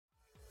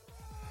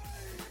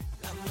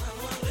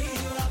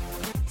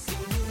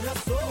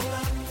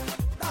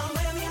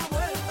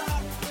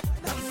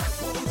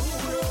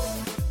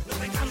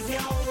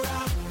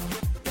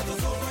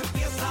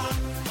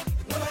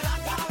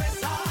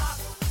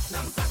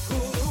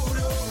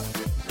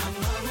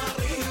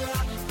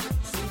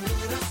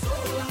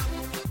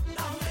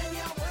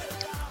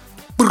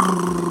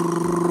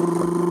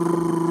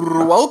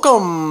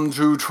welcome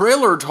to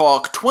Trailer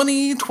Talk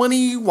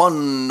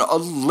 2021, a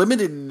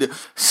limited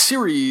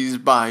series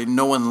by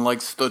No One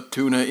Likes the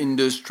Tuna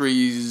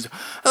Industries.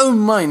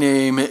 My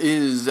name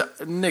is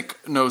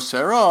Nick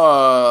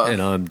Nocera.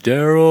 And I'm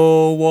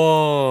Daryl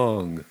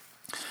Wong.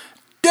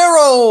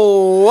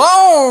 Daryl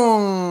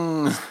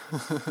Wong!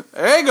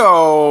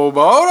 Ego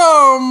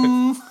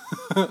Bodum!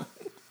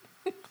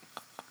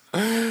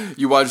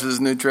 You watched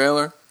this new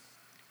trailer?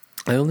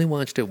 I only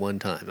watched it one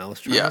time. I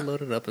was trying Yeah. to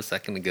load it up a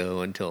second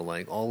ago until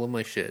all of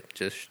my shit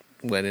just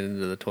went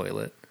into the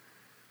toilet.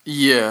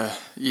 Yeah.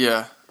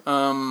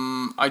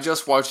 I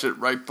just watched it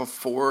right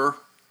before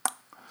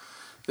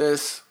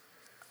this.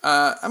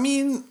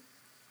 Looks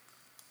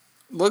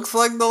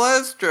like the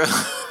last trailer.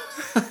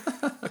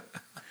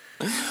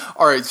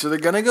 Alright, so they're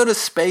gonna go to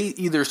space,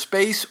 either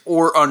space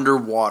or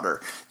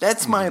underwater.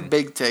 That's my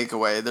big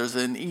takeaway. There's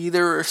an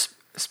either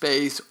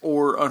space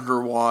or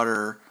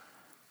underwater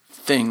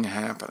thing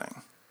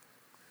happening.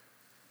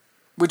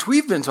 Which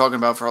we've been talking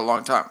about for a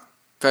long time.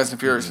 Fast and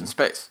Furious in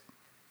space.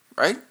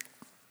 Right?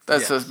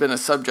 That's Yes. been a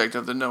subject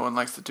of the No One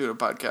Likes the Tuna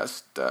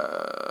podcast,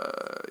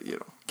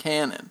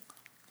 canon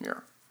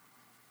here.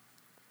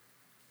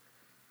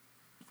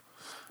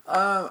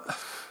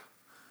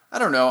 I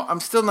don't know. I'm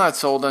still not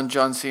sold on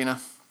John Cena.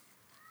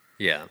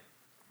 Yeah.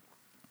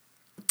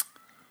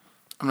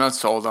 I'm not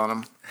sold on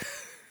him.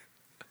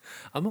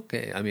 I'm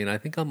okay. I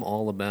think I'm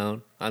all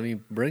about,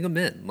 bring him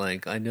in.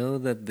 I know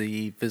that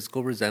the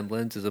physical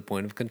resemblance is a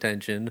point of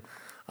contention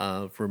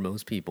for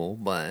most people,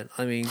 but,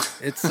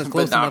 it's a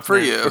close enough for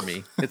match you. for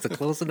me. It's a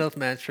close enough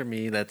match for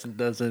me that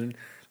doesn't...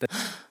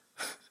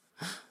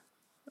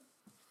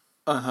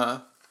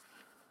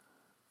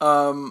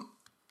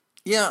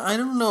 Yeah, I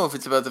don't know if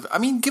it's about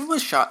give them a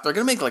shot. They're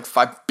going to make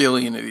 5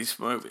 billion of these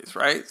movies,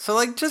 right?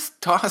 So,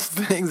 just toss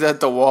things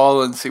at the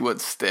wall and see what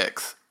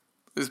sticks.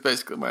 Is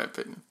basically my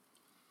opinion.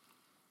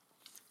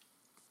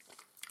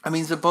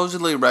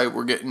 Supposedly, right,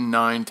 we're getting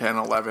 9, 10,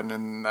 11,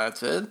 and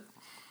that's it.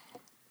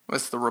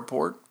 That's the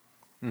report.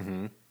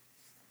 Mm-hmm.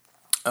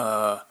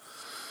 So,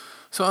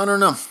 I don't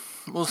know.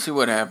 We'll see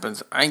what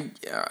happens. I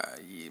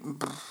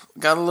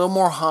got a little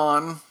more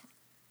Han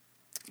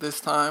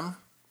this time.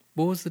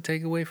 What was the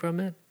takeaway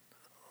from it?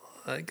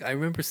 I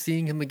remember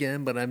seeing him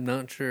again, but I'm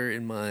not sure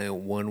in my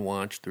one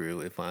watch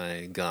through if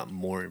I got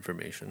more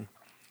information.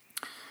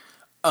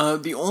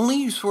 The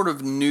only sort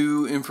of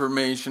new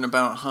information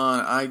about Han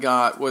I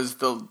got was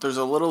there's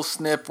a little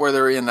snip where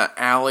they're in the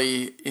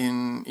alley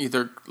in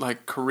either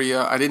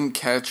Korea. I didn't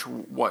catch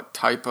what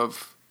type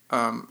of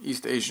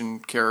East Asian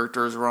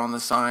characters were on the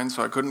sign,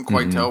 so I couldn't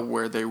quite tell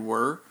where they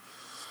were.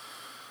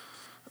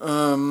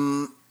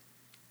 But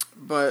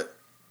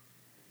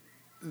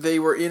they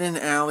were in an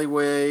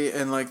alleyway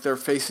and they're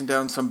facing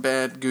down some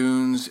bad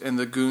goons, and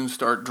the goons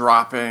start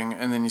dropping,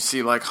 and then you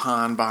see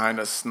Han behind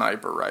a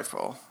sniper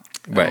rifle.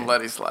 Right. And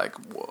Letty's like,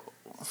 whoa.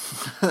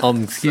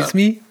 Excuse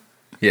me?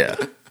 Yeah.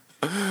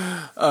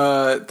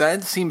 That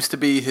seems to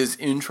be his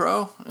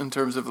intro in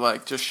terms of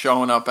just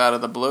showing up out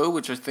of the blue,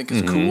 which I think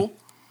is cool.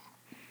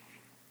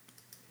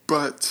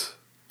 But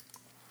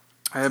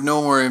I have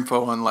no more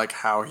info on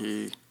how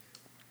he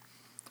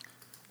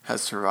has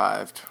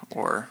survived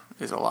or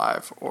is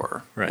alive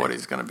or what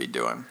he's going to be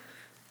doing.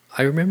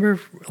 I remember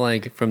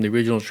from the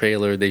original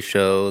trailer, they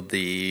showed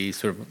the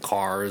sort of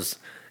cars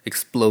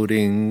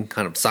exploding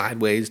kind of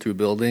sideways through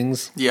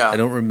buildings. Yeah. I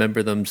don't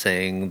remember them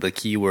saying the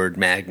keyword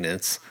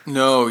magnets.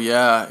 No,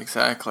 yeah,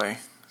 exactly.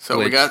 So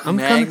we got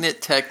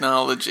magnet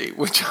technology,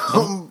 which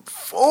I'm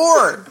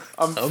for.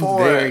 I'm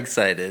very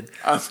excited.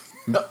 I'm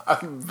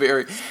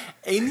very...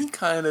 Any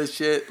kind of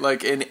shit,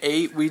 in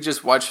 8, we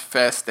just watched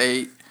Fast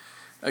 8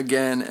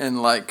 again, and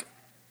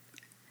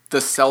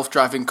the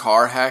self-driving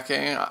car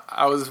hacking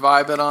I was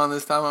vibing on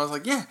this time. I was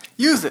like, yeah,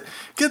 use it.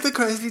 Get the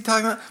crazy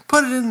talking about,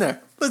 put it in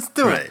there. Let's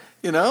do it.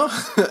 You know?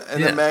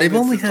 And the magnets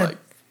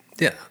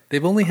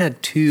they've only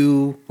had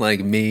 2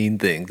 main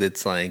things.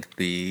 It's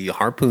the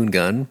harpoon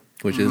gun,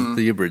 which is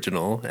the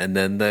original, and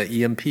then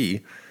the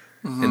EMP.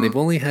 And they've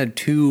only had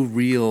 2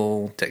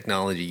 real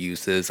technology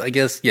uses. I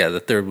guess, the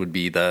third would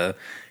be the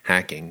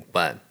hacking,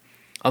 but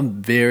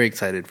I'm very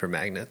excited for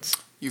magnets.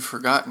 You've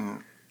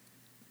forgotten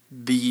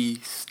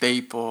the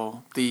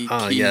staple, the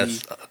key,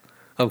 yes,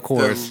 of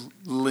course,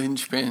 the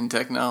linchpin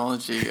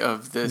technology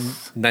of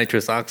this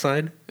nitrous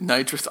oxide.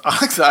 Nitrous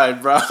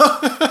oxide, bro.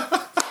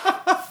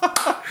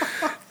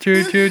 True.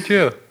 It's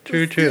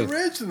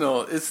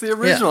the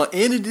original,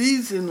 and it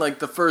is in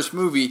the first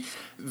movie.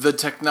 The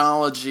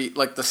technology,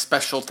 the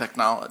special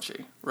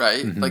technology,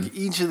 right?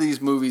 Each of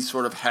these movies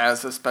sort of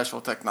has a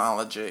special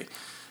technology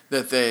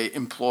that they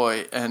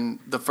employ, and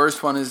the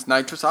first one is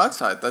nitrous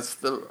oxide. That's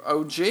the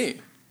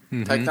OG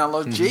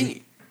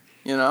technology,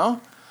 you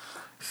know?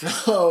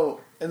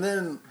 So, and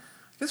then I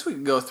guess we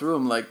could go through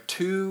them.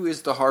 2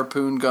 is the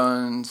harpoon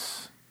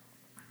guns,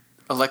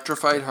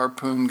 electrified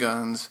harpoon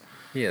guns.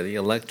 Yeah, the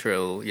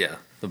electro,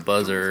 the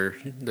buzzer,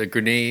 the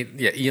grenade,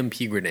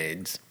 EMP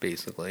grenades,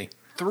 basically.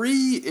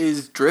 3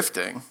 is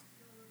drifting.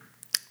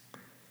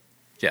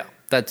 Yeah,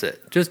 that's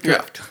it. Just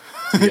drift.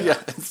 Yeah,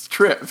 it's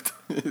drift.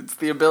 It's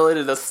the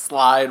ability to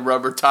slide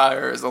rubber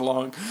tires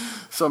along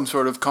some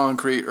sort of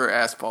concrete or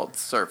asphalt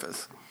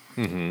surface.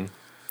 Mm-hmm.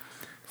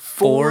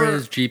 4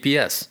 is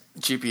GPS.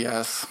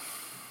 GPS.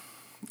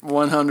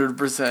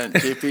 100%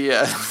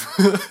 GPS.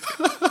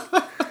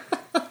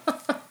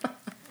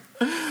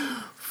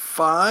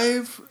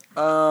 5,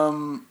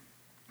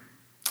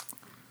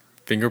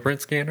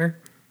 fingerprint scanner?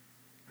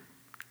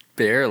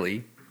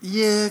 Barely.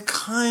 Yeah,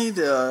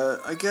 kinda.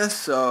 I guess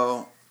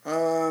so.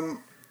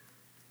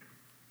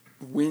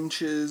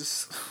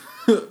 Winches.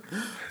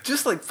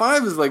 Just like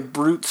 5 is like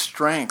brute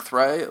strength,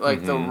 right?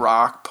 Like the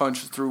rock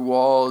punches through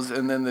walls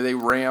and then they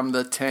ram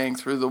the tank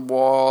through the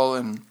wall.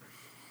 And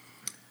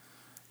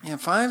yeah,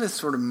 5 is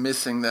sort of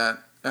missing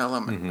that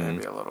element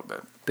maybe a little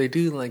bit. They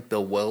do like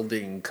the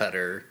welding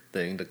cutter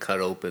thing to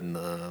cut open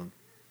the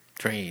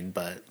train,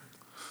 but...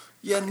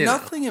 Yeah,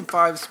 nothing in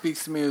 5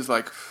 speaks to me as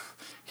like,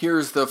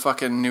 here's the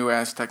fucking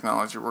new-ass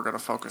technology we're going to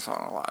focus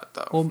on a lot,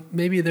 though. Well,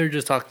 maybe they're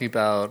just talking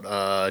about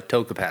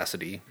tow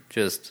capacity.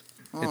 Just,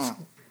 it's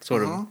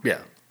sort of,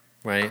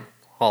 right?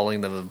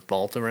 Hauling the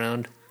vault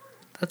around.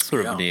 That's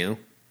sort of new.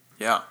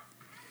 Yeah.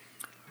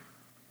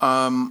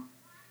 And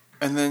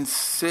then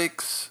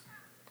 6...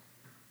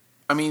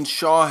 I mean,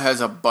 Shaw has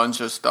a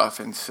bunch of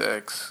stuff in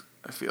 6,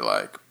 I feel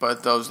like.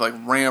 But those, like,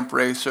 ramp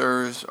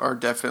racers are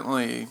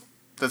definitely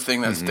the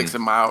thing that sticks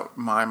in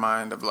my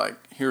mind of, like,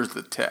 here's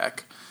the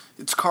tech.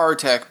 It's car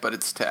tech, but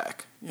it's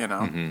tech, you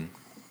know?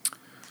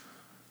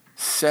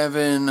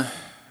 7,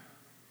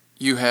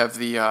 you have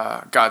the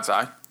God's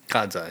Eye.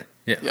 God's Eye,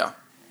 yeah.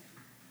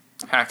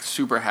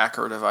 Super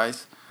hacker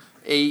device.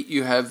 8,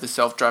 you have the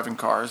self-driving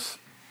cars.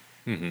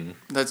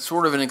 That's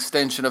sort of an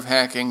extension of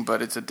hacking,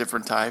 but it's a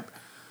different type.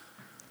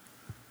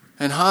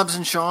 And Hobbs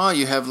and Shaw,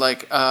 you have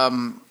like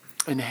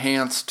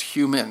enhanced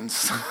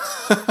humans.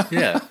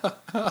 Yeah.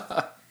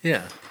 You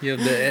have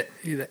the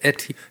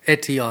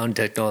Etion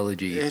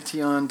technology.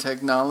 Etion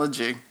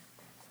technology.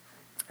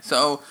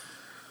 So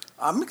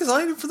I'm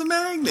excited for the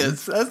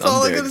magnets. That's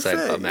all I'm going to say. I'm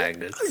excited about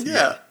magnets.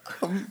 Yeah.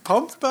 I'm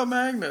pumped about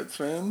magnets,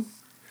 man.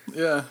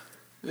 Yeah.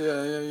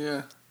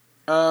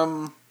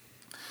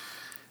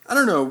 I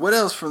don't know. What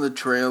else from the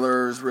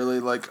trailer is really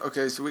like...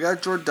 Okay, so we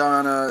got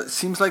Jordana. It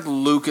seems like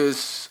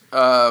Lucas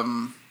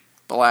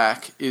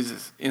Black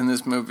is in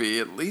this movie.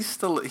 At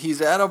least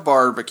he's at a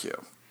barbecue.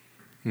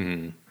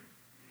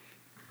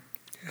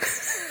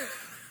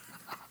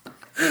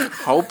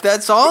 Hope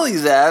that's all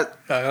he's at.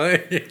 I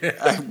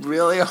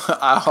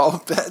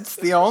hope that's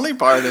the only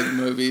part of the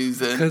movie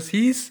he's in. Because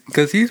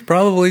he's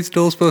probably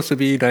still supposed to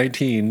be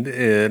 19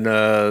 in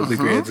the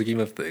grand scheme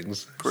of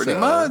things. Pretty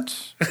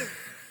much.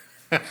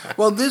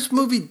 Well, this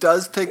movie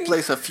does take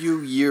place a few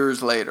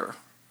years later.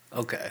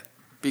 Okay.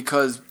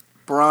 Because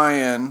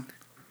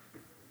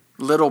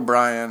little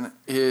Brian,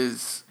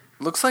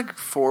 looks like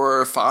 4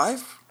 or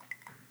 5.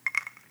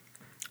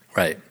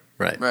 Right.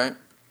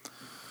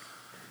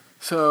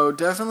 So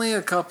definitely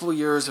a couple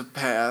years have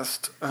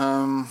passed.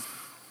 I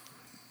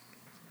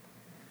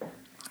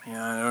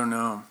don't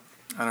know.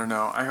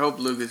 I hope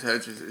Lucas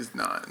Hedges is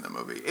not in the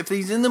movie. If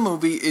he's in the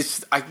movie,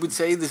 I would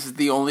say this is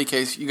the only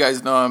case. You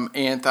guys know I'm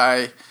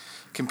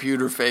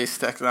anti-computer face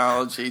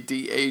technology,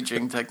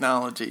 de-aging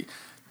technology.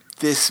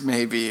 This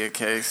may be a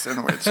case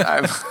in which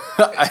I'd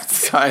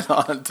sign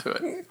on to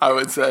it. I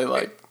would say,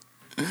 like,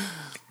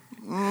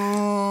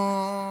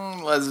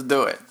 let's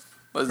do it.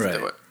 Let's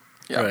do it.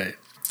 Yeah. Right.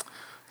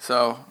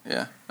 So,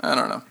 yeah, I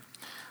don't know.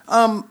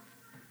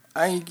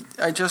 I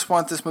just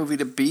want this movie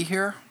to be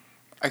here.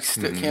 I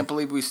still can't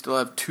believe we still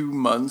have 2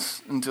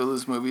 months until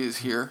this movie is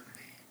here.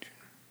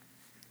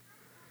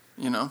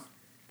 You know?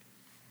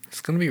 It's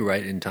going to be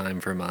right in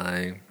time for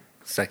my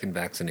second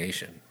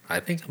vaccination. I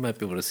think I might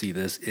be able to see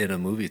this in a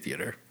movie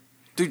theater.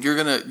 Dude, you're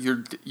gonna have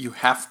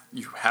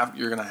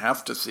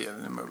to see it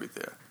in a movie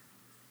theater.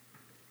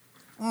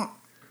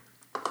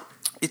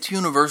 It's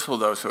Universal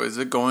though, so is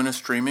it going to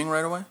streaming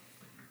right away?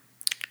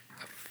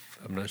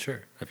 I'm not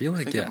sure. I feel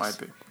like yes. It might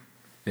be.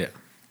 Yeah,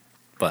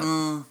 but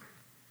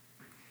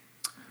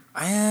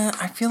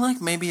I feel like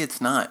maybe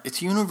it's not.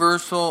 It's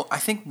Universal. I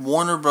think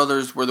Warner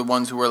Brothers were the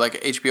ones who were like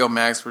HBO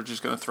Max were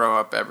just going to throw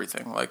up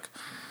everything, like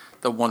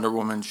the Wonder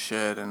Woman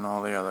shit and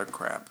all the other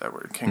crap that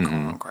were King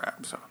Kong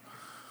crap. So,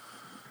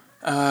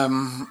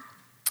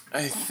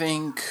 I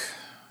think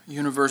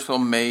Universal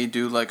may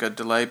do like a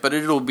delay, but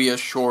it'll be a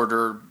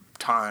shorter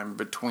time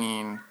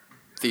between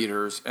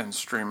theaters and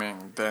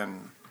streaming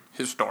than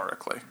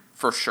historically,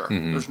 for sure.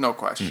 There's no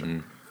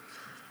question.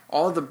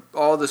 All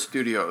the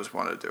studios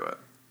want to do it.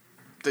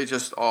 They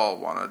just all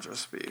want to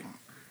just be,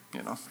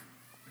 you know,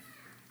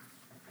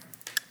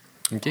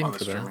 on the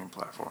streaming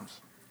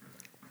platforms.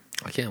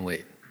 I can't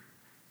wait.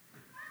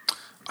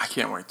 I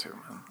can't wait too,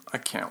 man. I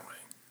can't wait.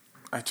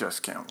 I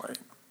just can't wait.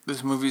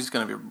 This movie's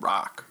going to be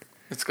rock.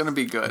 It's going to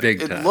be good.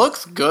 Big time. It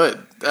looks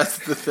good. That's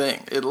the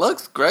thing. It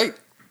looks great.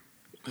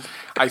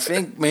 I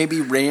think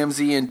maybe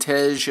Ramsey and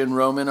Tej and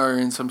Roman are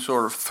in some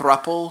sort of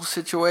throuple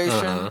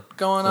situation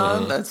going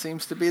on. That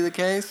seems to be the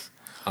case.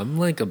 I'm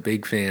like a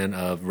big fan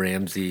of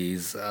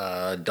Ramsey's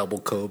double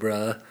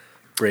cobra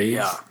braids.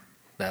 Yeah.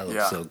 That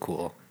looks so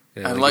cool.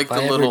 Yeah, I like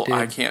the little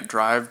I can't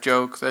drive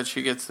joke that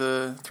she gets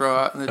to throw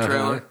out in the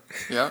trailer.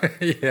 Yeah.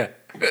 Yeah.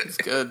 It's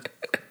good.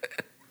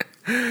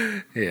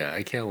 Yeah,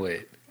 I can't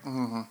wait.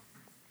 Mm-hmm.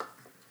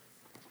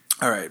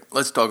 All right,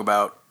 let's talk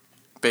about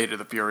Beta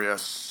the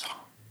Furious.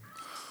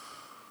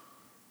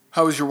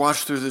 How was your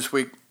watch through this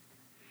week?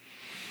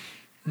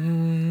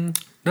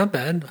 Not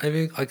bad. I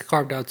mean, I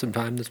carved out some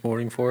time this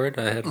morning for it.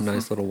 I had a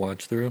nice little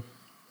watch through.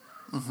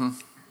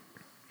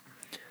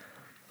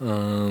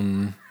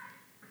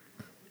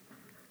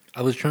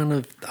 I was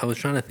trying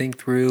to think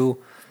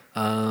through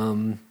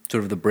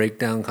sort of the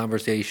breakdown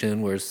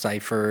conversation where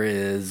Cypher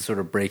is sort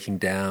of breaking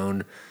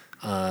down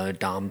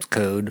Dom's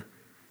code.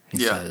 He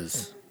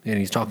says, and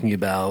he's talking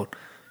about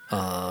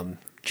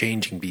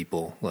changing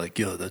people. Like,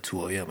 yo, that's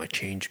who I am. I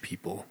change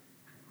people.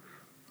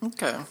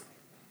 Okay.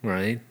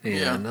 Right?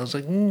 And I was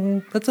like,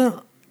 that's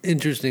an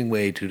interesting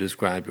way to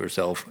describe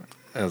yourself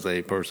as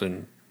a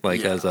person,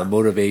 like as a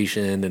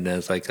motivation and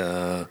as like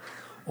a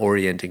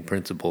orienting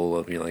principle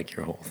of like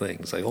your whole thing.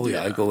 It's like,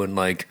 I go and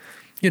like,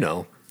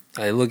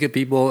 I look at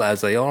people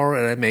as they are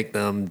and I make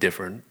them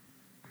different.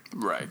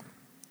 Right.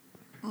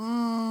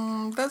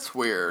 That's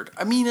weird.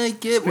 I mean, I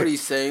get what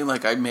he's saying.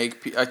 Like, I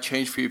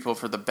change people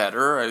for the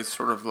better. I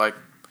sort of like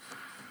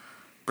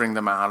bring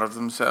them out of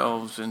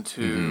themselves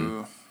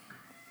into,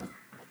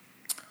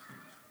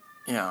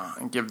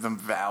 and give them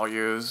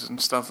values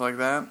and stuff like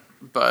that.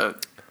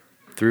 But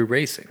through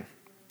racing,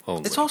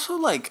 only. It's also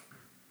like,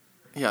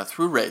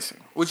 through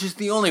racing, which is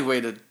the only way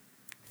to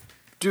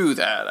do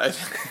that. I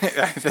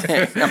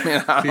think. I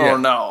mean, I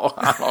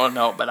don't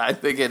know, but I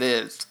think it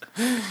is.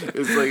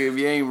 It's like if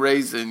you ain't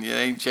racing, you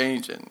ain't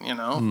changing.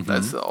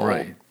 That's the old.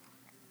 Right.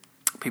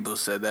 People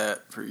said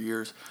that for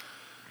years.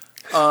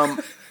 I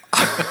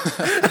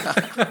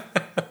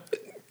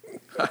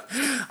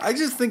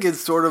just think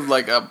it's sort of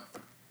like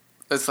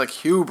it's like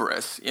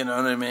hubris. You know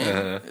what I mean?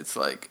 It's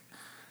like,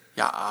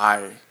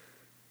 I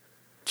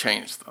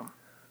changed them.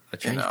 I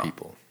change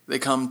people. They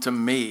come to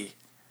me,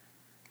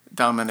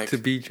 Dominic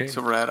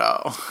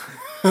Toretto.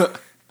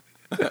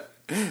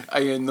 I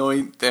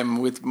anoint them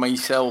with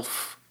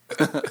myself.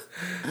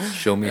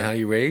 Show me how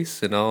you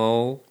race, and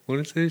I'll. What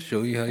is this?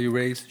 Show you how you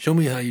race. Show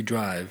me how you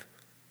drive.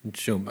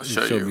 Show me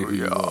who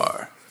you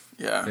are.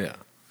 Yeah. Yeah.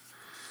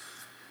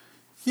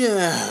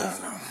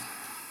 Yeah.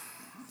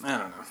 I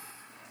don't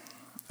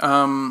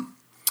know.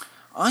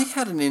 I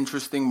had an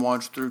interesting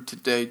watch through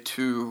today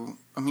too.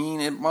 I mean,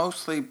 it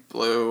mostly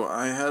blew.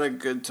 I had a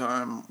good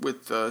time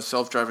with the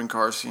self-driving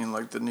car scene,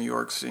 like the New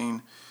York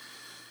scene.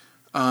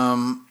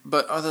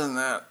 But other than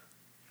that,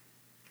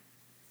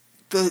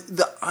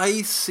 the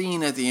ice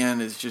scene at the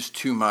end is just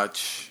too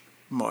much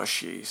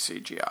mushy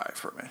CGI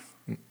for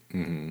me.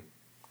 Mm-hmm.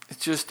 It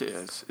just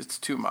is. It's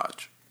too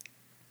much.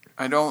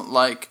 I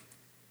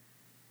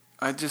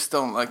just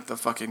don't like the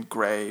fucking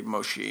gray,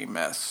 mushy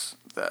mess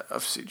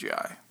of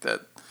CGI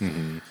that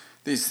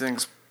these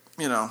things,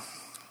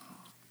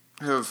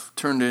 have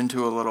turned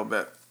into a little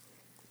bit.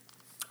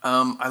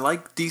 I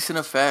like decent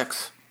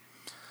effects.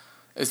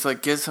 It's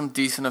like, get some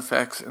decent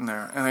effects in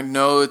there. And I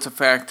know it's a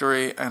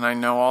factory, and I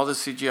know all the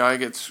CGI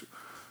gets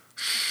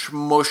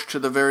smushed to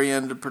the very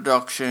end of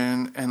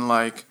production, and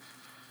like,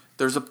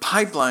 there's a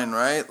pipeline,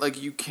 right? Like,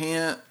 you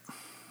can't...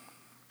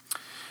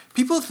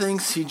 People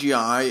think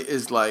CGI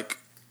is like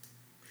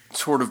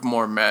sort of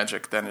more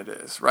magic than it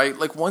is, right?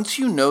 Like, once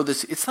you know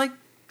this, it's kind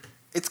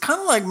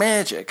of like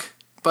magic,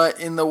 but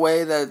in the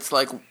way that it's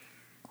like,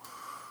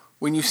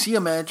 when you see a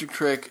magic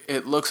trick,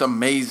 it looks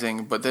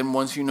amazing, but then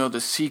once you know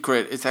the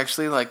secret, it's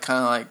actually like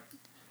kind of like,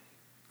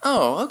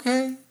 oh,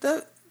 okay,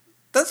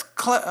 that's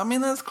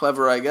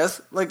clever, I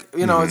guess. Like,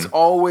 it's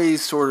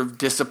always sort of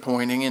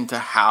disappointing into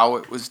how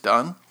it was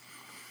done.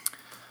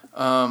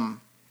 I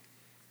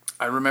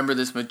remember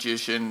this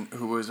magician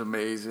who was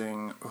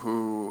amazing,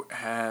 who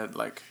had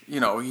like,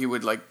 he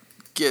would like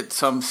get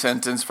some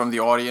sentence from the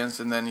audience,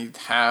 and then he'd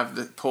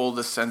pull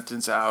the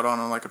sentence out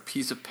on like a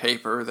piece of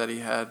paper that he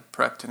had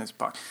prepped in his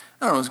pocket.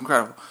 I don't know, it was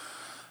incredible.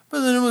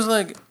 But then it was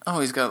like, oh,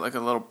 he's got like a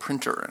little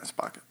printer in his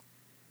pocket.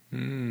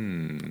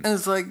 And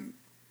it's like,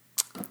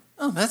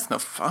 oh, that's no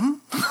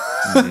fun.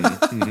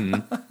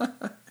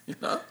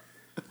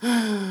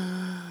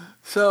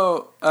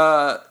 So,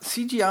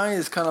 CGI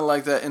is kind of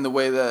like that in the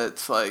way that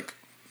it's like,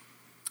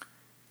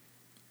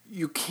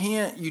 you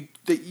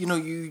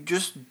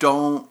just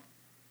don't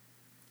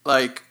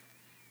like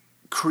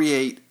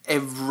create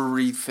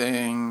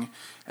everything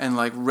and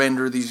like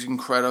render these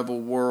incredible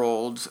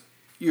worlds.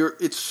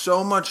 It's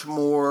so much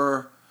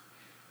more.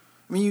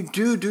 I mean, you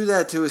do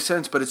that to a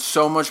sense, but it's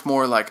so much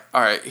more like,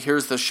 all right,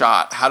 here's the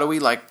shot. How do we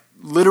like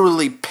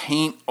literally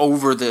paint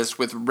over this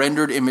with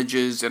rendered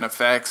images and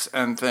effects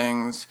and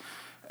things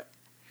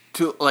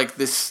to like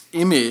this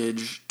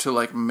image to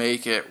like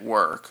make it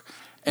work?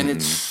 And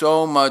it's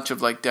so much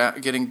of like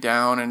getting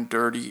down and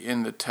dirty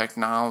in the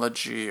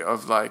technology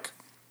of like,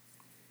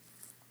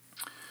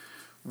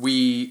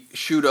 we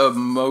shoot a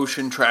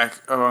motion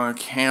track on a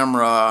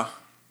camera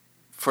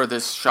for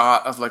this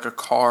shot of like a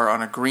car on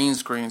a green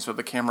screen, so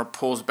the camera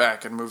pulls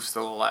back and moves to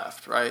the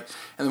left, right?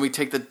 And then we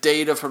take the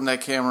data from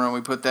that camera and we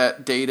put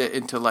that data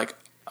into like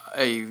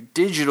a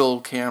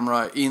digital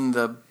camera in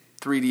the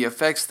 3D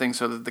effects thing,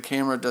 so that the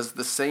camera does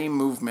the same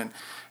movement,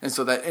 and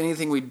so that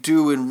anything we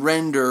do in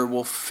render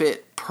will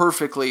fit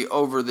perfectly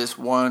over this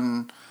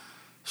one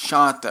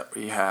shot that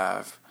we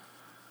have.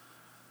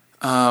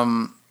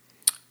 And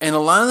a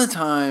lot of the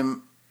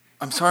time,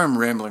 I'm sorry I'm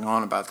rambling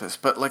on about this,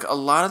 but like a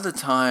lot of the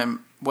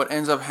time, what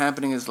ends up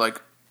happening is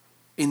like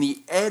in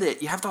the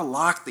edit, you have to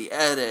lock the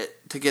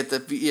edit to get the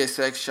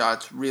VSX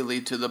shots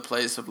really to the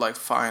place of like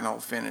final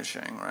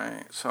finishing,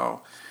 right?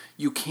 So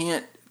you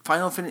can't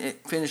final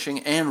finishing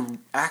and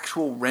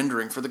actual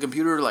rendering for the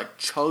computer to like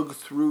chug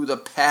through the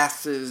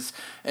passes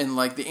and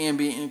like the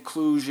ambient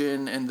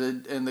occlusion and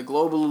the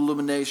global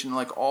illumination,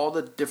 like all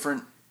the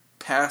different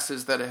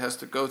passes that it has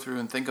to go through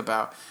and think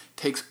about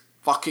takes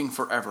fucking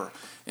forever.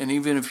 And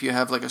even if you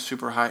have like a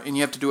super high, and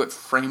you have to do it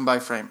frame by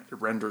frame, it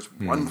renders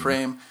one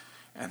frame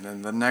and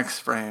then the next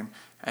frame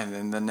and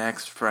then the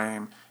next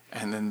frame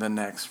and then the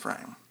next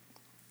frame,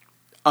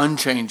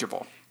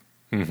 unchangeable.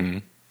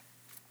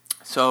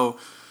 So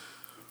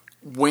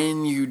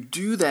when you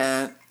do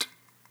that,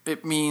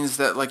 it means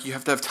that like you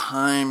have to have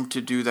time to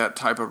do that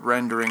type of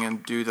rendering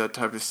and do that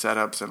type of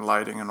setups and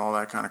lighting and all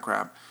that kind of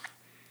crap.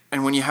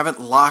 And when you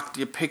haven't locked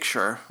your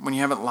picture, when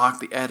you haven't locked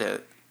the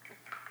edit,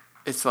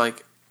 it's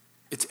like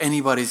it's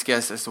anybody's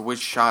guess as to which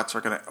shots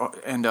are going to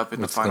end up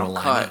in the final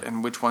cut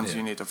and which ones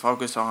you need to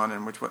focus on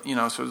and which one, you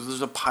know. So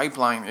there's a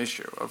pipeline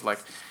issue of like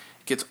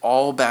it gets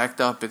all backed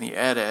up in the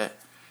edit,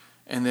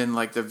 and then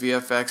like the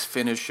VFX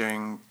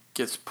finishing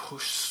gets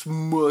pushed,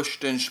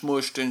 smushed and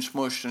smushed and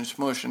smushed and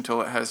smushed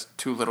until it has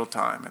too little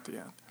time at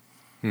the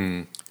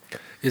end.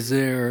 Is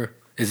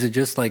it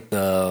just like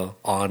the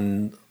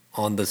on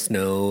the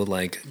snow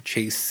like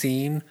chase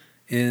scene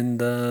in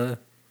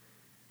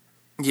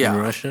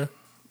Russia?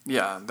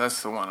 Yeah,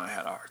 that's the one I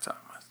had a hard time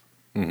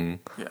with.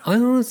 Yeah. I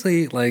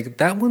honestly like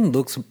that one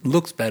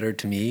looks better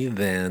to me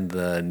than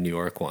the New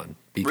York one,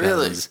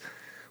 because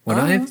when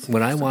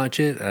I watch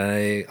it,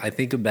 I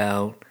think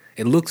about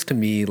it looks to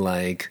me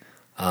like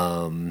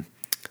the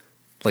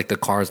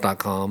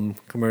Cars.com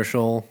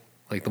commercial,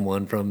 like the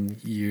one from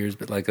years,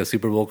 but like a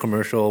Super Bowl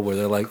commercial where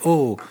they're like,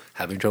 "Oh,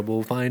 having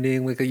trouble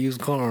finding like a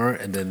used car,"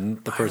 and then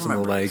the person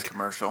will like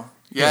commercial.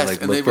 Yes,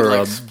 like, and they would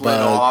like split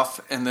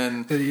off, and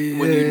then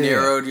when you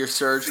narrowed your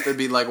search, there'd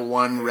be like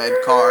one red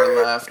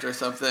car left or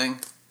something.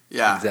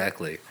 Yeah,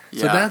 exactly.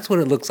 Yeah. So that's what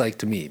it looks like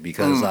to me,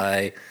 because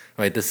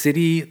the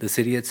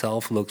city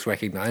itself looks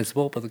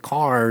recognizable, but the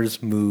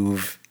cars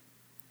move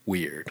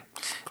weird.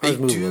 They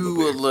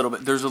do a little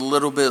bit. There's a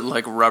little bit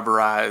like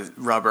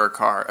rubber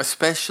car,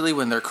 especially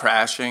when they're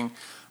crashing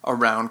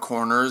around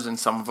corners, and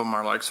some of them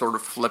are like sort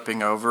of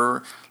flipping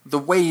over. The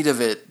weight of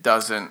it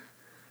doesn't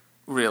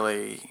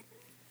really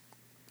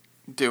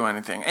do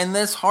anything, and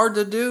that's hard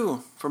to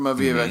do from a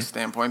VFX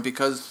standpoint,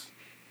 because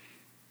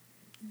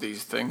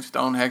these things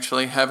don't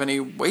actually have any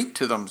weight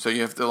to them, so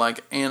you have to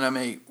like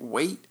animate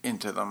weight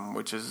into them,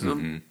 which is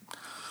a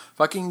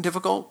fucking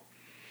difficult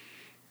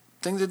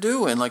thing to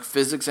do. And like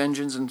physics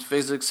engines and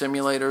physics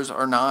simulators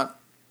are not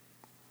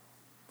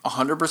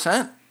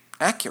 100%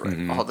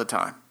 accurate all the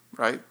time,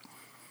 right?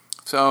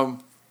 So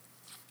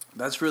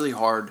that's really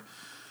hard.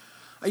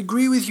 I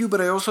agree with you,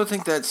 but I also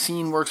think that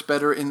scene works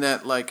better in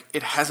that like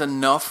it has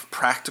enough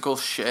practical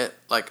shit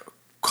like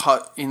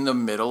cut in the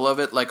middle of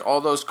it, like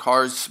all those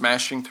cars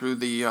smashing through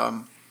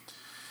like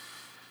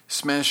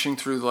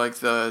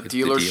the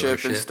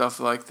dealership and stuff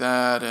like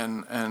that,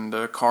 and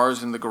the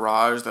cars in the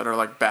garage that are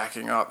like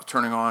backing up,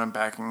 turning on and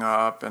backing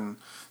up, and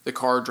the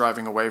car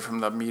driving away from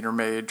the meter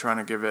maid trying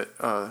to give it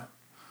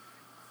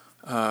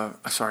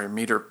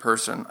meter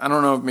person. I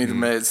don't know if meter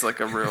maid's like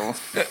a real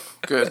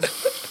good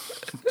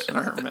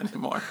term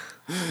anymore.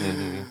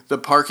 The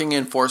parking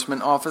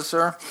enforcement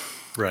officer,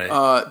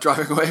 right?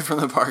 Driving away from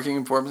the parking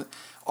enforcement.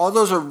 All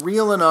those are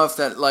real enough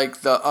that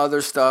like the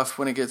other stuff,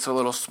 when it gets a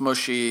little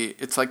smushy,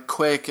 it's like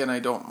quick and I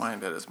don't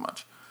mind it as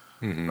much,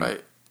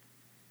 right?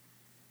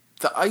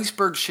 The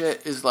iceberg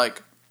shit is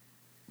like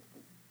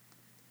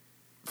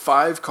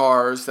 5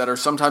 cars that are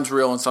sometimes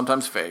real and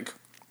sometimes fake.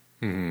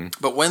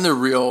 But when they're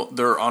real,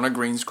 they're on a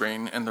green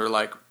screen and they're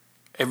like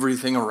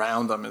everything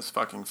around them is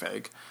fucking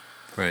fake.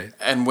 Right.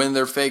 And when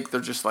they're fake, they're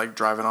just like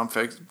driving on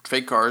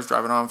fake cars,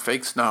 driving on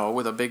fake snow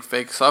with a big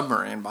fake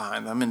submarine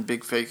behind them and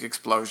big fake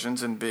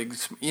explosions and big,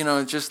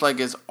 it's just like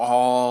it's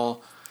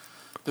all,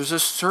 there's a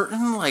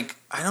certain like,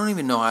 I don't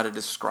even know how to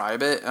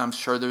describe it. I'm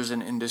sure there's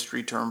an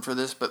industry term for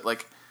this, but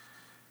like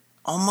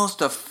almost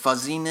a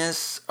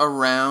fuzziness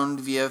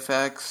around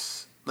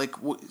VFX, like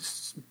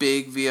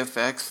big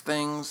VFX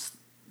things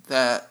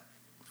that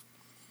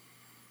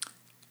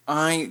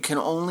I can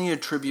only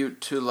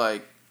attribute to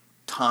like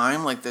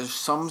time. Like there's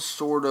some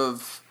sort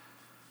of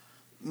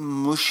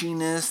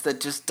mushiness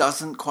that just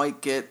doesn't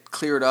quite get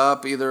cleared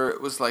up. Either it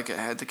was like it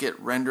had to get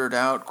rendered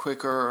out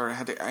quicker, or it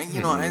had to, I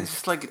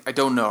just like, I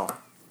don't know,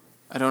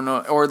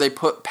 or they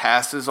put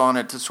passes on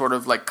it to sort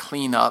of like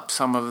clean up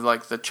some of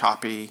like the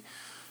choppy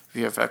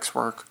VFX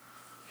work.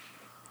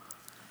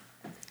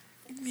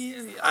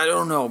 I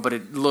don't know, but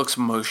it looks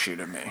mushy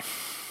to me.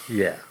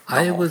 Yeah.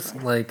 I was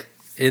like,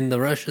 in the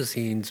Russia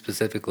scene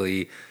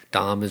specifically,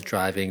 Dom is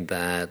driving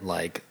that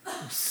like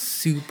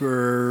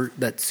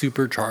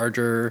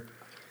supercharger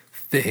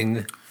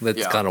thing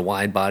that's got a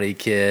wide body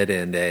kit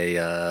and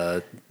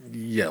a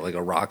like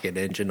a rocket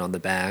engine on the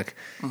back.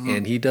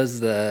 And he does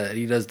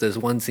this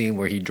one scene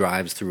where he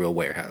drives through a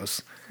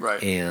warehouse.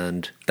 Right.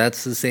 And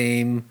that's the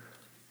same,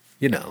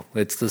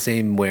 it's the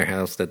same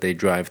warehouse that they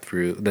drive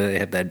through. They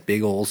have that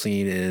big old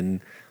scene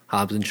in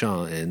Hobbs and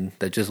Shaw in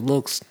that just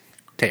looks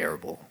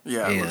terrible.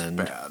 Yeah, it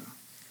looks bad.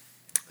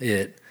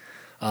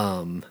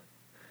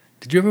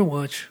 Did you ever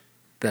watch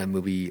that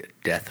movie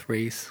Death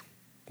Race?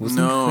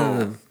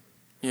 No.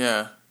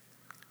 Yeah.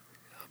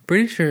 I'm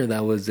pretty sure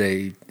that was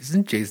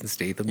isn't Jason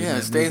Statham in that movie?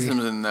 Yeah,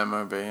 Statham's in that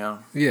movie, yeah.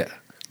 Yeah.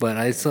 But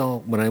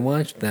when I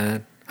watched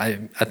that, I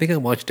think I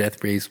watched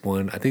Death Race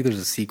 1. I think there's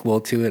a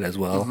sequel to it as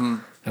well. Mm-hmm.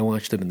 I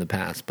watched them in the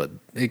past, but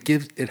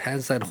it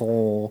has that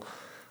whole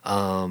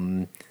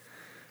kind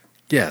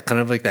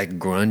of like that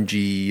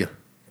grungy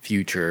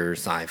future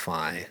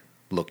sci-fi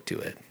look to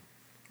it.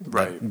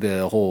 Right.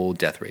 The whole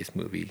Death Race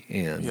movie.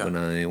 And when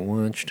I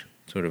watched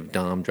sort of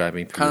Dom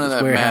driving through kind of this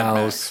that warehouse.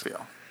 Mad Max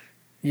feel.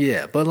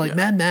 Yeah, but like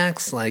Mad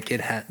Max, like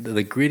it had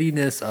the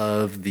grittiness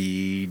of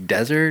the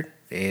desert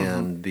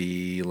and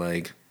the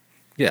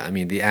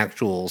the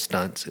actual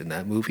stunts in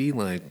that movie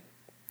like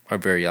are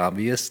very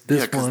obvious.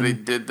 Because they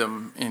did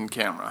them in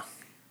camera.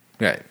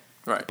 Right.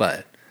 Right.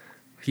 But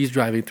he's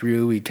driving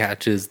through, he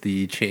catches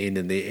the chain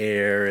in the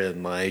air,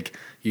 and like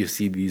you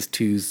see these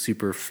two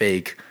super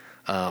fake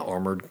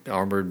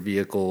armored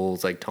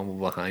vehicles like tumble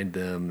behind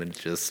them, and it's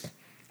just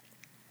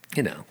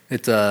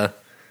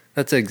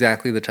that's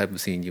exactly the type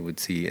of scene you would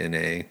see in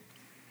a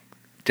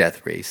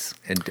Death Race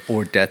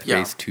or Death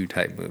Race 2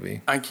 type movie.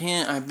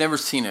 I've never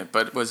seen it,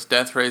 but was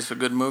Death Race a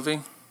good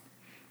movie?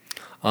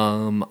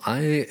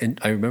 I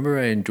remember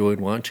I enjoyed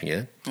watching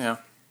it. Yeah.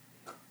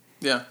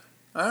 Yeah.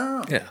 I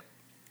don't know. Yeah.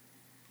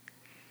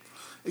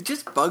 It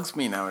just bugs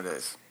me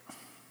nowadays.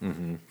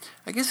 Mm-hmm.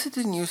 I guess it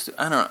didn't used to.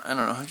 I don't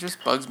know. It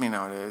just bugs me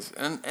nowadays.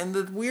 And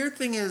the weird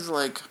thing is,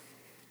 like,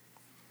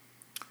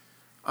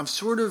 I'm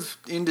sort of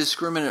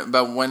indiscriminate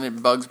about when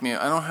it bugs me.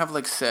 I don't have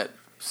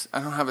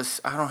I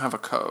don't have a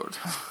code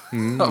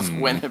of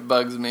when it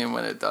bugs me and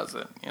when it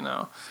doesn't.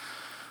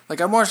 Like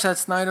I watched that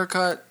Snyder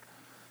Cut,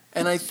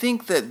 and I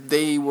think that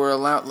they were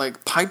allowed,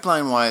 like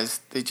pipeline wise,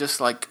 they just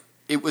like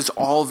it was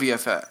all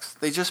VFX.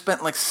 They just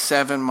spent like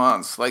 7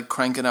 months like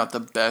cranking out the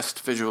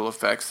best visual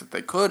effects that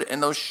they could,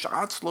 and those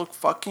shots look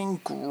fucking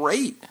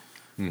great,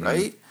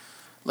 right?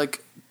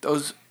 Like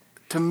those.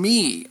 To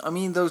me,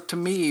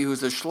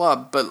 who's a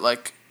schlub, but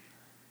like,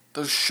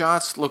 those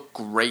shots look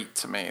great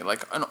to me.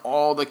 Like, and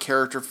all the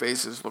character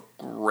faces look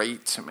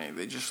great to me.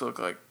 They just look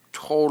like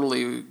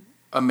totally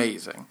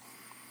amazing.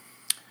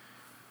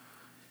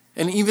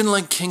 And even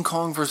like King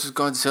Kong versus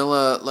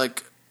Godzilla,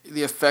 like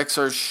the effects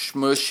are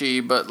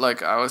smushy, but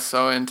like I was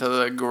so into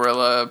the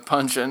gorilla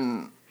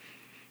punching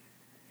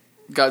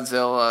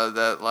Godzilla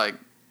that like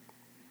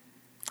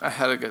I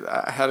had a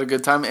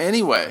good time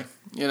anyway.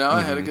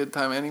 I had a good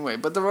time anyway.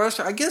 But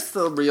I guess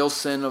the real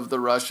sin of the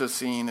Russia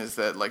scene is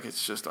that, like,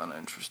 it's just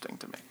uninteresting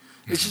to me.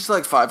 It's just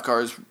like 5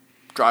 cars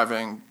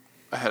driving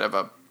ahead of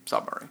a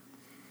submarine.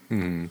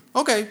 Mm-hmm.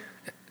 Okay.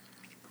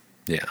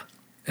 Yeah.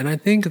 And I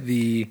think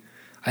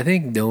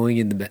knowing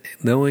in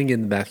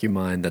the back of your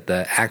mind that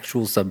the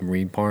actual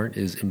submarine part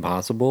is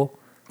impossible,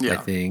 I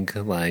think,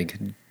 like,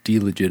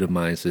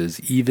 delegitimizes,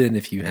 even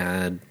if you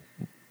had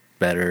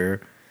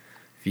better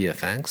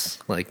VFX,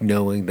 like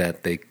knowing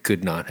that they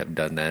could not have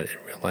done that in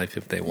real life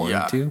if they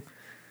wanted to,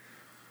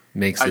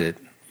 makes it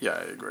I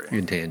agree.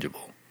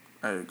 Intangible.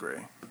 I agree.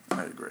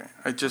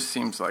 It just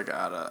seems like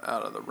out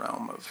of the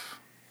realm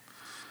of.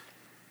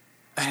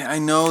 I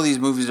know these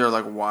movies are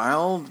like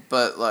wild,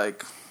 but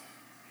like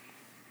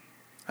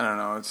I don't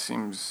know. It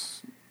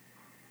seems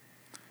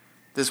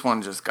this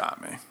one just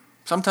got me.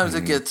 Sometimes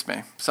it gets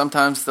me.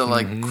 Sometimes the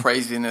like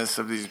craziness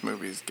of these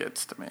movies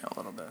gets to me a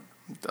little bit.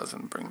 It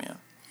doesn't bring me in.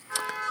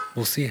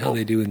 We'll see how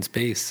they do in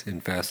space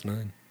in Fast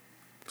 9.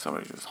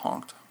 Somebody just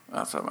honked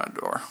outside my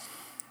door.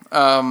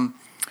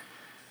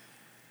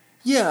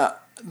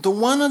 The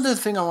one other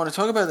thing I want to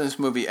talk about in this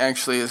movie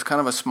actually is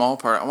kind of a small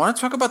part. I want to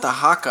talk about the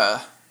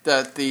haka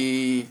that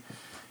the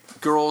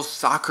girls'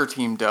 soccer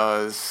team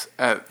does,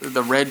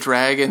 the Red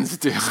Dragons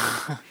do.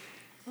 So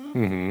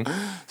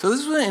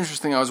this is really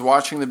interesting. I was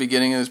watching the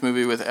beginning of this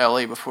movie with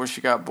Ellie before she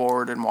got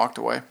bored and walked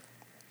away.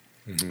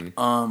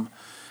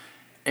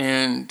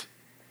 And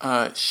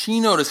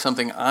she noticed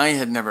something I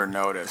had never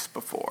noticed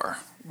before,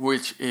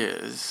 which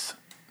is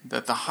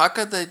that the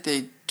haka that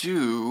they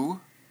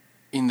do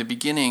in the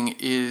beginning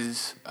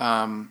is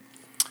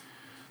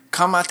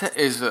kamate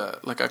is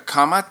like a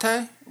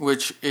kamate,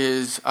 which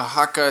is a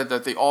haka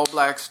that the All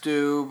Blacks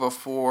do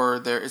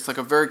before it's like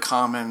a very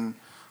common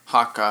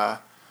haka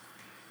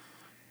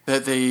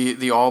that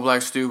the All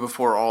Blacks do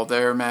before all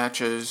their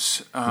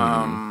matches.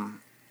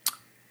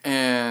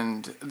 And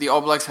and the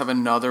All Blacks have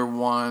another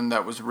one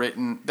that was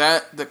written.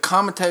 That the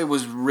Kamite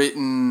was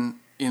written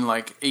in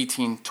like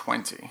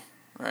 1820,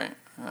 right?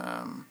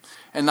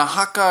 And the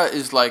haka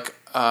is like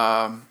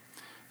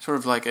sort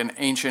of like an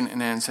ancient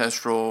and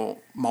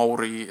ancestral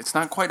Maori. It's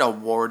not quite a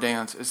war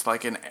dance. It's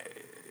like and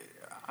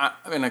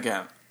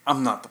again,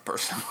 I'm not the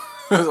person.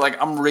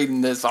 Like, I'm reading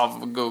this off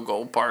of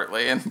Google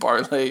partly, and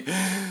partly,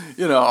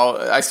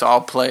 I saw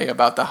a play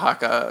about the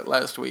haka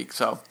last week,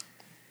 so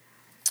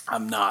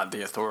I'm not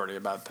the authority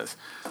about this.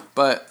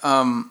 But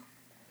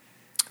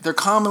they're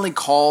commonly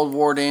called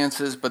war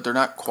dances, but they're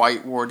not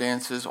quite war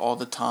dances all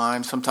the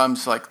time.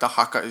 Sometimes, like, the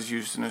haka is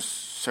used in a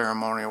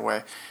ceremonial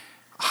way.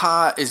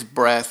 Ha is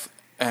breath,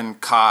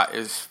 and ka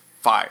is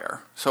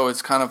fire. So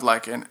it's kind of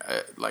like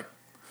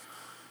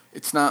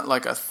it's not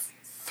like a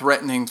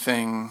threatening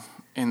thing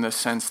in the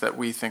sense that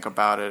we think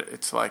about it.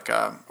 It's like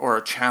or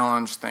a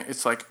challenge thing.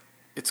 It's like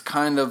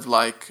kind of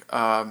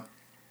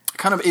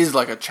is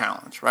like a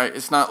challenge, right?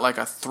 It's not like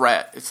a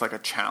threat. It's like a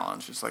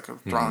challenge. It's like a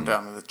thrown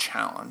down to the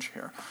challenge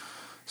here.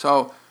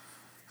 So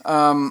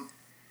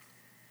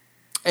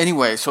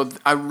anyway, so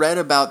I read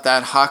about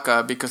that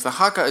haka because the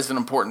haka is an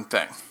important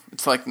thing.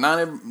 It's like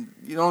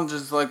you don't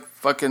just like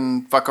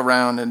fucking fuck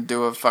around and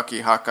do a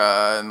fucky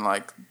haka and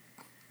like,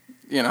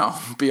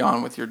 be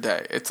on with your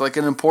day. It's like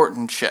an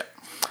important shit.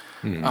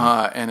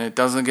 And it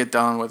doesn't get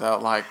done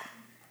without like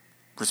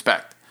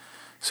respect.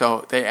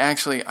 So they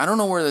actually, I don't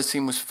know where the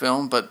scene was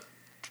filmed, but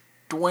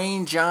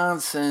Dwayne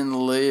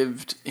Johnson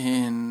lived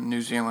in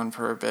New Zealand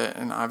for a bit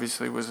and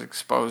obviously was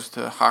exposed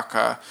to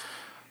haka.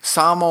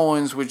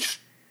 Samoans,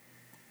 which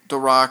The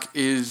Rock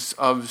is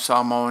of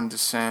Samoan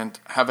descent,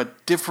 have a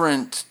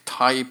different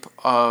type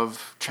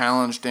of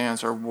challenge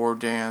dance or war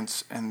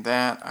dance, and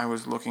that I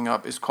was looking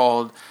up is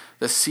called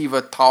the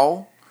Siva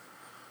Tau,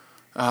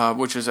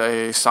 which is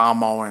a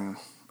Samoan.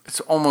 It's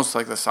almost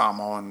like the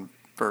Samoan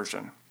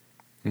version.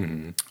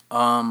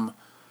 Mm-hmm.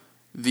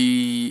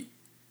 The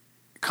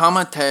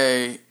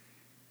Kamite,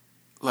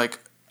 like,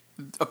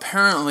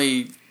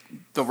 apparently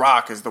The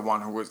Rock is the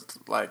one who was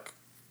like,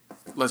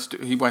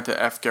 he went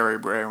to F. Gary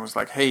Bray and was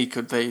like, hey,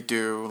 could they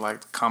do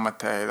like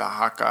Kamite, the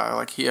haka?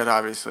 Like, he had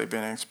obviously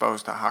been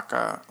exposed to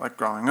haka like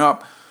growing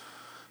up,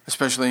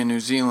 especially in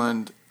New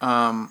Zealand.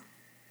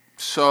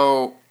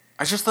 So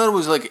I just thought it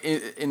was like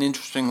an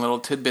interesting little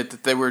tidbit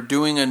that they were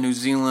doing a New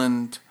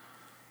Zealand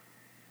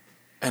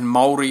and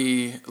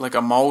Maori, like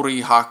a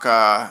Maori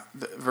haka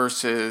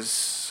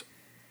versus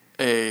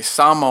a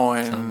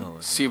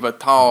Samoan Siva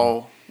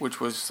Tau, which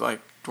was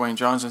like Dwayne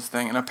Johnson's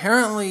thing. And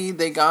apparently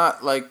they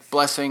got like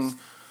blessing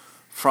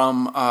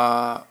from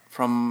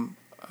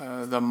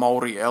the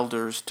Maori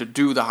elders to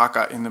do the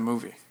haka in the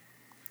movie.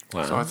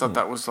 Wow. So I thought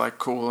that was like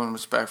cool and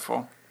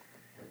respectful.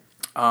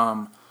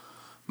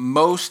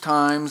 Most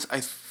times, I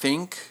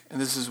think,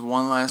 and this is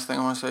one last thing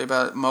I want to say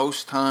about it,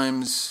 most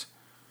times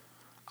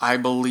I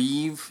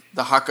believe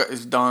the haka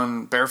is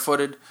done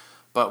barefooted,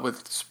 but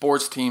with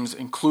sports teams,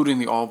 including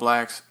the All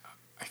Blacks,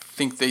 I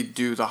think they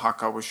do the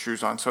haka with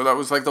shoes on. So that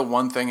was like the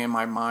one thing in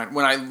my mind.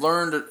 When I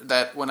learned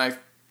that,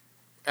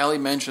 Ellie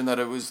mentioned that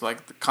it was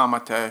like the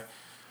Kamite,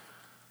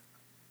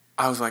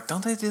 I was like,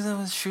 don't they do that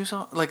with shoes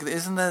on? Like,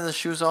 isn't that the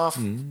shoes off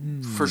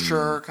for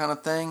sure kind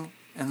of thing?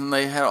 And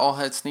they all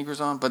had sneakers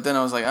on. But then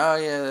I was like, oh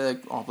yeah,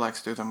 All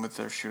Blacks do them with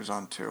their shoes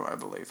on too, I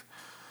believe.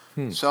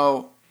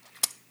 So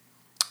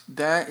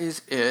that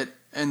is it.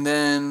 And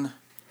then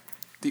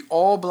the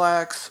All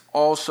Blacks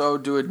also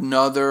do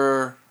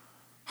another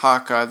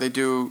haka.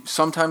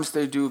 Sometimes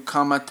they do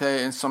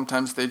Kamite and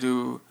sometimes they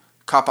do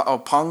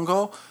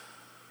Kapa'aupango.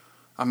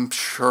 I'm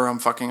sure I'm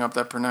fucking up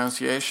that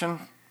pronunciation.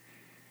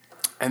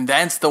 And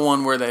that's the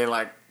one where they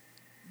like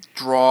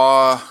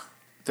draw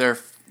their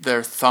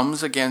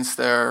thumbs against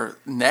their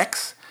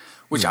necks,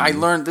 which I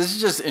learned. This is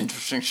just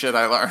interesting shit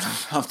I learned.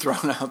 I'm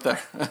throwing out there.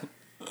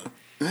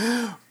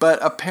 But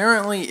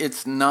apparently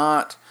it's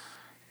not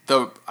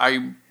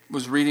I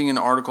was reading an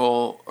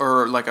article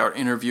or like an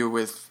interview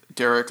with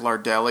Derek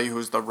Lardelli,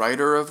 who's the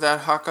writer of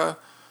that haka,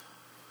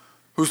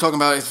 who's talking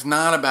about it's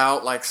not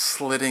about like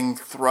slitting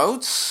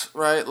throats,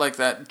 right? Like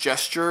that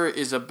gesture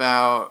is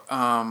about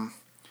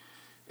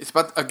it's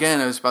about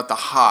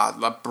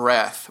the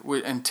breath,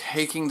 and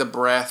taking the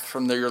breath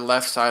from your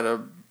left side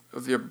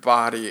of your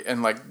body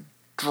and like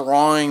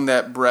drawing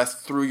that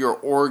breath through your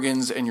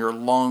organs and your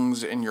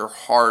lungs and your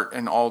heart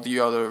and all the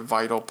other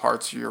vital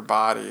parts of your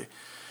body.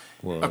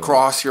 Whoa.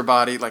 Across your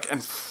body, like,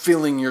 and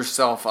filling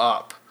yourself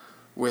up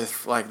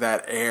with like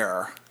that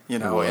air,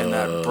 and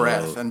that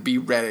breath, and be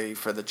ready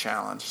for the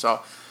challenge. So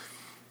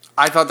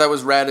I thought that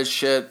was rad as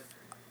shit.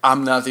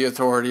 I'm not the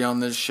authority on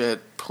this shit.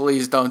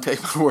 Please don't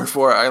take my word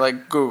for it. I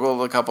like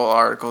Googled a couple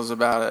articles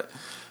about it,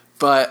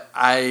 but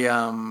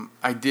I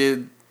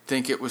did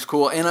think it was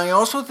cool, and I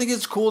also think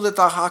it's cool that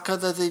the haka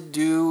that they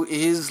do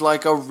is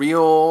like a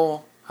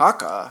real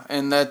haka,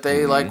 and that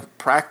they like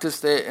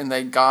practiced it and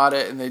they got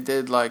it, and they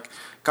did like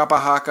kapa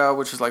haka,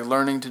 which is like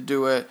learning to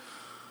do it,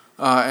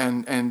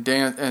 and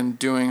dance and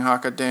doing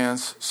haka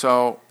dance.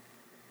 So,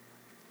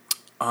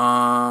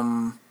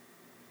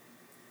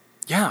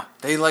 Yeah,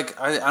 they like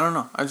I don't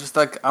know. I just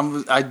like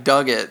I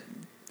dug it.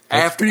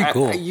 That's pretty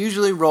cool. I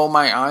usually roll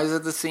my eyes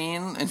at the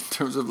scene in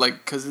terms of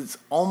like because it's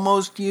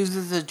almost used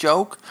as a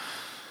joke.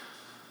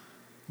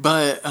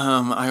 But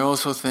I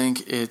also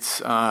think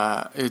it's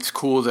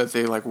cool that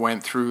they like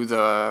went through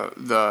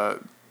the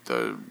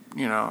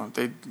you know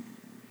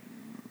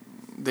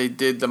they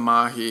did the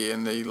Mahi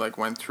and they like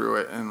went through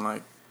it and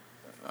like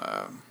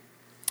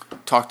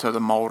talked to the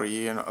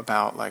Maori and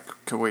about like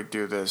could we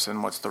do this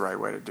and what's the right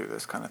way to do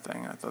this kind of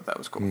thing. I thought that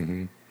was cool.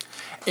 Mm-hmm.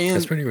 And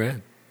that's pretty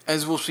rad.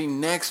 As we'll see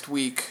next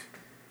week,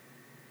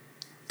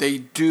 they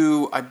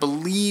do, I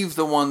believe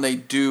the one they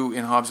do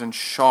in Hobbs and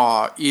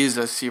Shaw is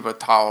a Siva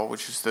Tao,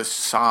 which is the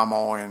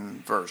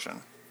Samoan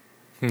version.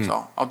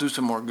 So I'll do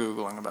some more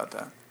Googling about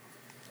that.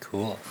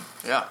 Cool.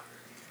 Yeah.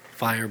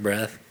 Fire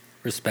breath,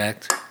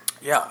 respect.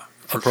 Yeah.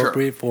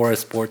 Appropriate for a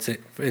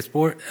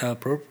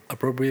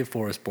appropriate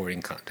for a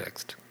sporting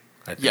context.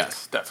 I think.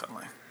 Yes,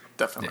 definitely.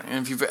 Definitely. Yeah.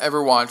 And if you've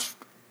ever watched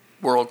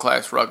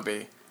world-class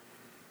rugby,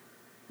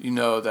 you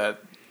know that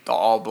the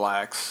All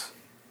Blacks,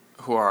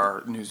 who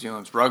are New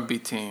Zealand's rugby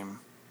team,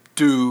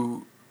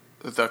 do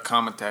the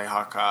Kamite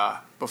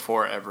Haka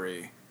before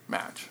every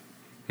match.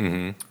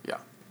 Mm-hmm. Yeah.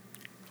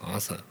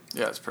 Awesome.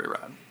 Yeah, it's pretty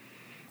rad.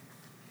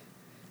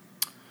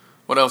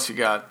 What else you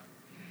got?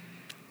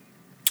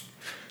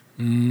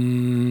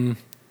 I'm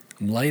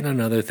light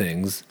on other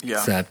things,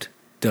 except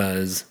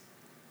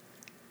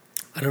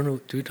I don't know,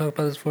 did we talk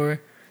about this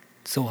before?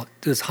 So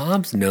does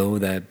Hobbs know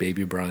that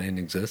baby Brian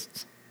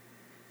exists?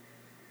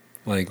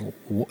 Like,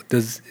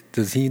 does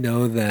he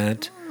know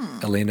that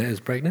Elena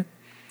is pregnant?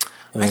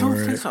 I don't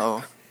think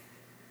so.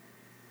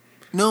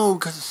 No,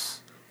 because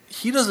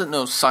he doesn't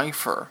know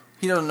Cypher.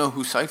 He doesn't know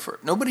who Cypher.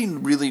 Nobody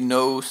really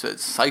knows that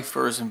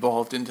Cypher is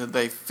involved until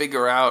they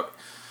figure out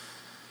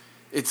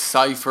it's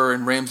Cypher.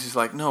 And Ramsey's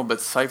like, no,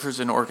 but Cypher's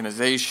an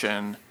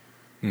organization.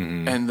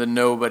 Mm-hmm. And the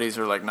nobodies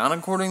are like, not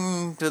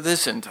according to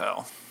this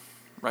intel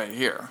right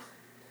here.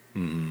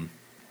 Mm-hmm.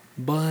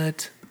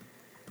 But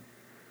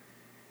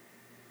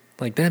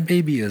like that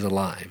baby is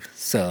alive.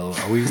 So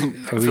are we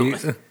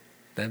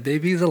that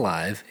baby is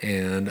alive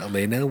and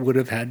Elena would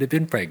have had to have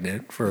been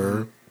pregnant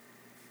for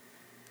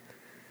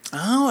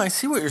Oh, I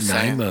see what you're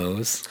saying. 9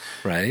 mo's,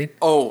 right?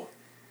 Oh,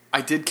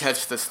 I did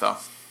catch this though.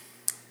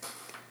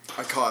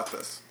 I caught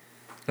this.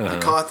 I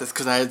caught this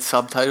because I had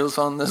subtitles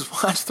on this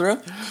watch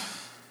through.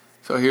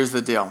 So here's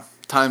the deal,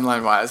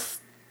 timeline wise,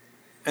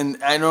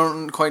 and I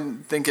don't quite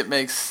think it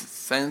makes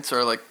sense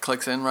or like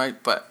clicks in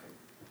right, but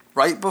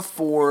right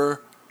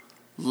before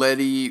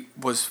Letty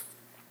was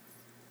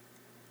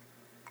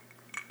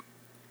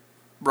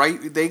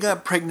they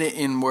got pregnant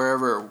in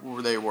wherever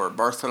they were,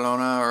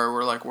 Barcelona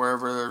or like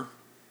wherever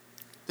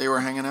they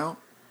were hanging out.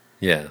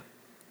 Yeah.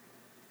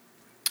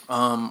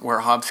 Where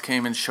Hobbs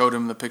came and showed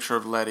him the picture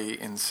of Letty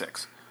in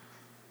 6.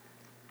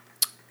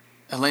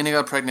 Elena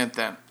got pregnant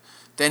then.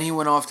 Then he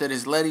went off, did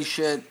his Letty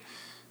shit.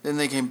 Then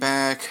they came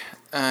back,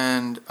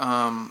 and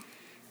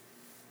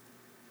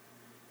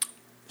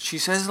she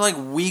says, like,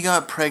 we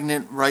got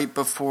pregnant right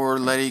before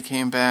Letty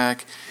came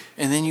back,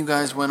 and then you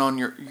guys went on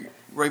your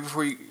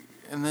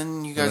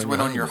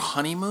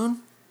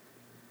honeymoon,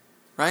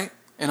 right?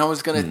 And I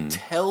was going to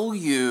tell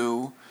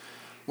you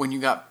when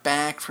you got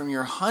back from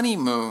your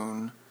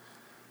honeymoon,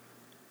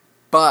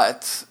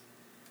 but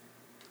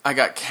I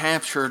got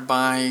captured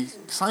by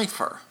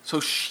Cypher. So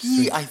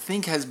she, I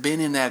think, has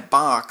been in that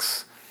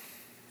box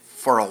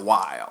for a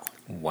while.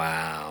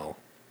 Wow.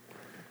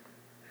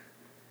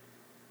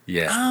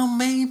 Yeah. Oh,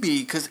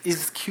 maybe. Because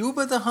is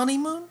Cuba the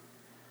honeymoon?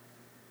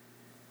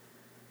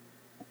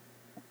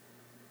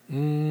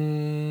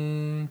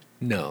 No.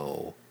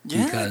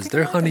 Yeah, because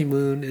their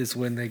honeymoon is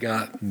when they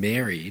got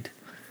married.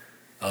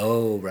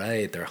 Oh,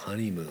 right. Their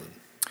honeymoon.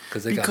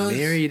 Because they got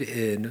married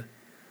in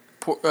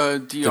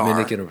DR.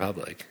 Dominican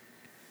Republic.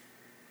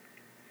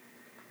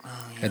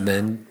 Oh, yeah. And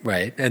then,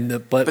 right. But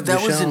that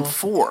Michelle, was in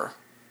 4.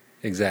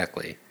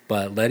 Exactly.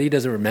 But Letty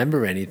doesn't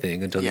remember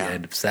anything until the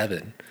end of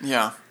 7.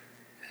 Yeah.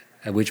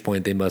 At which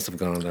point they must have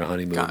gone on their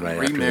honeymoon right after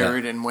that.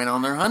 Remarried and went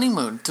on their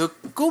honeymoon to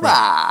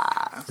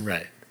Cuba.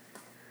 Right.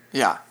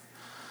 Yeah.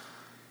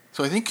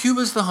 So I think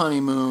Cuba's the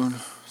honeymoon.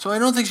 So I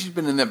don't think she's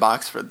been in that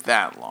box for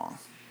that long.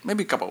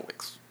 Maybe a couple of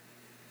weeks.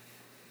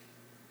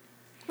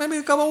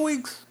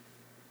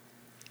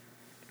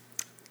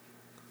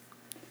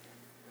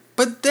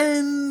 But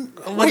then...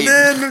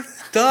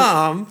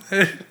 Dom.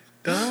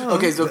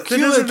 Okay, so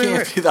Cuba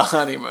can't be the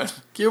honeymoon.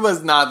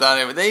 Cuba's not the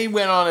honeymoon. They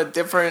went on a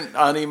different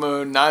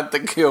honeymoon, not the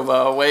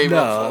Cuba, way before.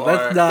 No,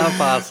 that's not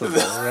possible,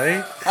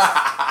 right?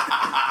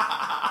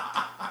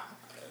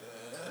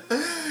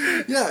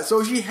 Yeah,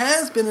 so she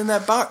has been in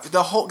that box.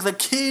 The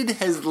kid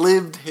has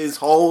lived his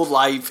whole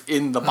life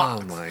in the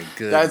box. Oh my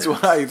goodness. That's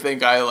what I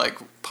think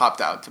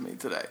popped out to me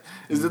today.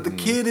 Is that the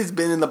kid has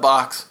been in the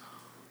box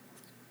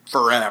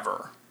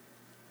forever.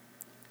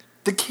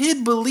 The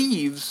kid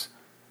believes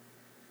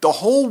the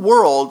whole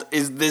world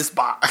is this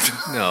box.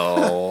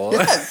 No.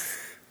 Yes.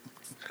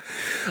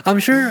 I'm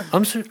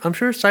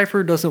sure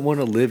Cypher doesn't want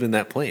to live in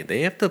that plane.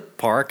 They have to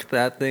park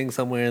that thing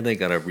somewhere. They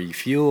gotta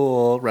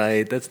refuel,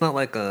 right? That's not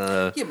like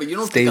a but you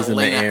don't stays take in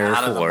the Elena air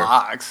out of the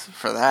box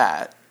for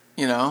that.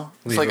 You know,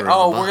 it's Leave like, her in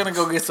the we're gonna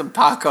go get some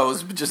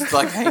tacos, but just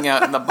like hang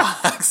out in the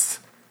box.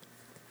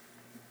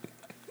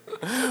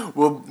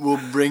 We'll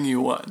bring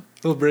you one.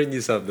 We'll bring you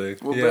something.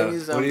 We'll bring you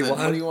something.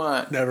 What do you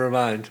want? Never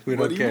mind. We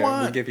don't care.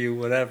 Want? We'll give you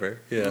whatever.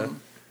 Yeah.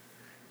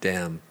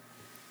 Damn.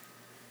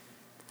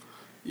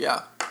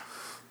 Yeah.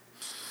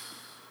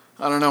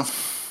 I don't know.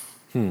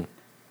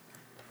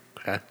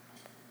 Okay.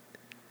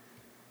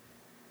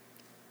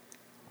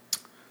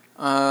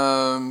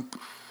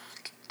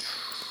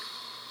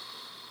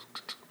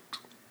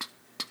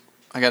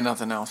 I got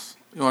nothing else.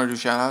 You want to do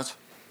shout-outs?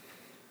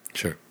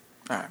 Sure.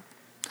 All right.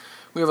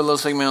 We have a little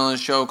segment on the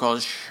show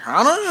called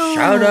Shout-outs.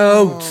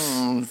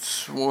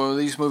 Shout-outs. Well,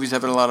 these movies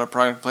have a lot of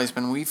product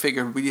placement. We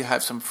figured we'd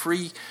have some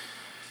free,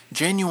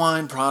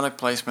 genuine product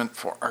placement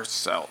for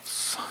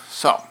ourselves.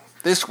 So,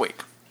 this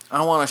week,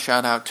 I want to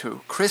shout out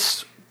to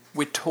Chris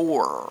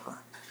Whittor.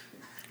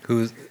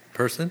 Who's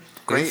person?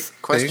 Great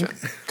question.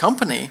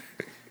 Company.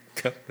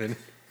 Company.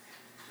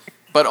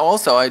 But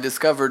also, I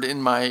discovered in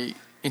my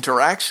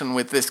interaction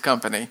with this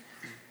company,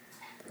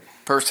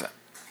 person.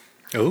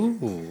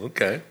 Oh,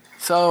 okay.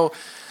 So,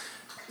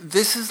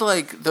 this is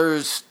like,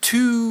 this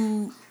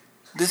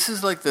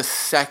is like the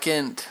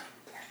second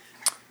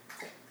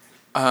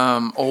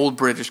old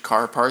British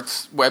car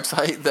parts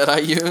website that I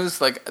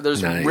use. Like,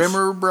 there's nice.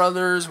 Rimmer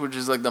Brothers, which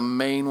is like the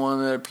main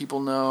one that people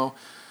know.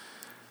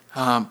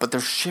 But their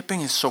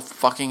shipping is so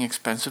fucking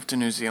expensive to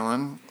New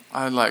Zealand.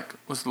 I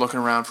was looking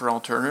around for an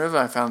alternative.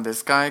 I found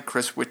this guy,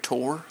 Chris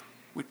Whittor,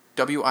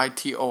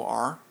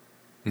 Witor,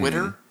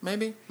 Witter,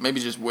 maybe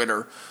just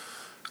Witter,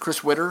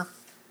 Chris Witter,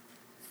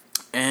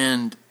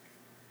 and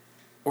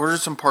ordered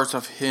some parts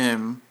off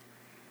him,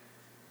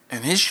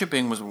 and his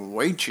shipping was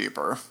way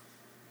cheaper.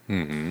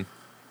 Mm-hmm.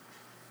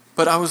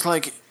 But I was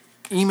like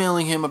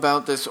emailing him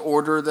about this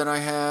order that I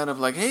had of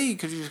like, hey,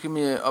 could you just give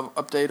me an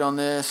update on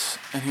this?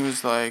 And he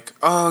was like,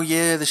 oh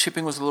yeah, the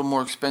shipping was a little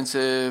more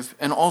expensive,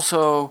 and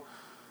also,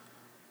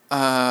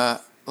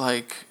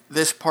 like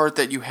this part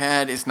that you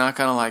had is not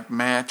gonna like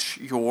match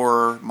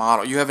your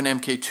model. You have an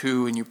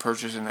MK2 and you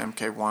purchase an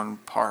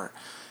MK1 part,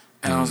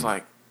 and I was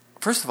like,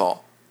 first of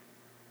all,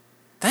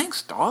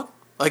 thanks, dog.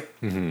 Like,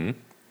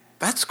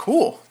 that's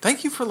cool.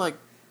 Thank you for like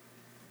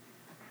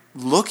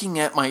looking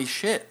at my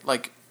shit,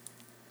 like,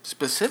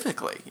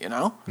 specifically, you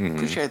know?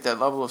 Appreciate that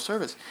level of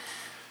service.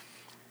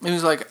 It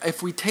was like,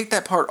 if we take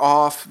that part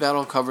off,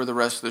 that'll cover the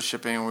rest of the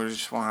shipping, and we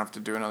just won't have to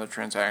do another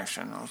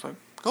transaction. I was like,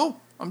 cool,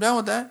 I'm down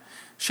with that.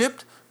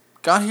 Shipped,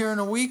 got here in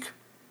a week.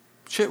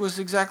 Shit was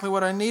exactly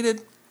what I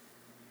needed.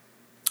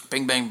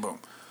 Bing, bang, boom.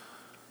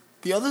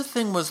 The other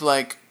thing was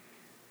like,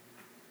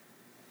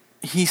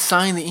 he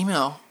signed the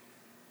email,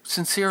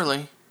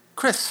 sincerely,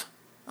 Chris.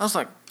 I was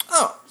like,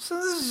 oh, so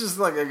this is just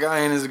like a guy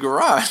in his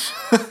garage.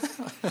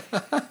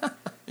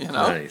 You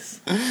know?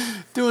 Nice.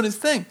 Doing his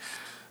thing.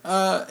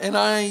 And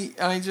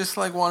I just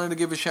like wanted to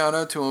give a shout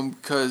out to him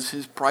because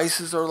his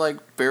prices are like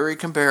very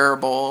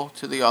comparable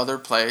to the other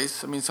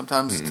place. I mean,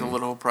 sometimes it's a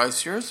little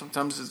pricier,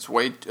 sometimes it's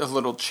a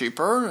little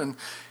cheaper, and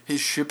his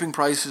shipping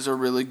prices are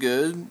really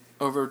good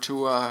over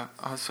to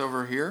us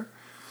over here.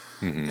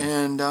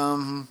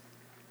 And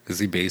is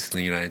he based in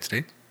the United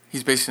States?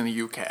 He's based in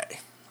the UK.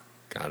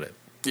 Got it.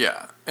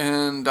 Yeah,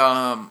 and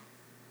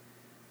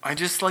I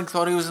just like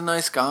thought he was a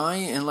nice guy,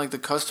 and like the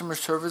customer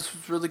service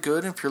was really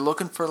good. If you're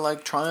looking for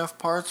like Triumph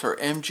parts or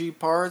MG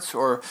parts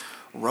or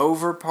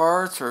Rover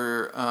parts,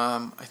 or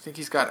I think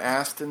he's got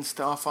Aston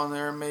stuff on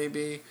there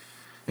maybe,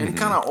 any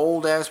kind of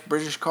old ass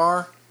British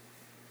car,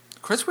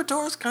 Chris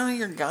Whittor is kind of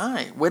your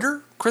guy.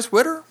 Chris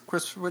Whittor,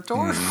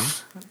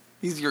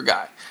 he's your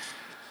guy.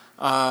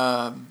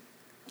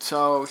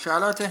 So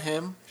shout out to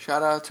him.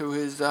 Shout out to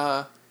his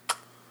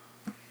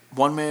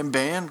one-man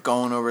band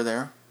going over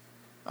there.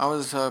 I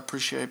always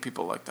appreciate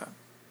people like that.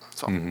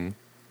 So,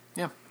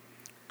 yeah.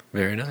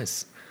 Very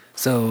nice.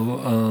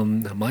 So,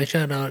 my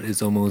shout out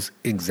is almost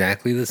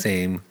exactly the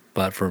same,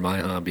 but for my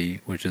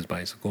hobby, which is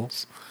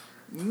bicycles.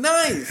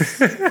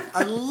 Nice!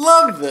 I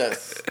love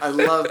this.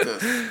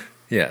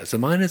 Yeah, so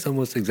mine is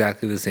almost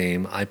exactly the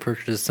same. I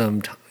purchased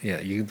some,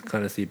 you can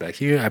kind of see back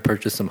here. I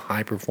purchased some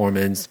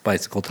high-performance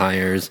bicycle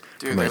tires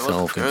for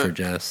myself and for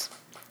Jess.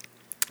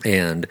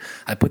 And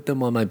I put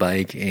them on my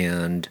bike,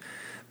 and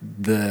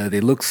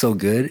they look so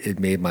good, it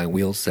made my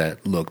wheel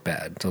set look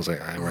bad. So I was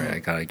like, all right, I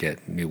got to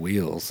get new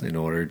wheels in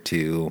order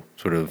to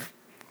sort of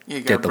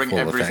get the full effect here. You got to bring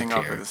everything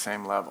up at the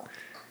same level.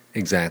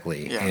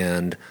 Exactly. Yeah.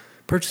 And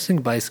purchasing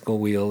a bicycle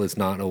wheel is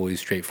not always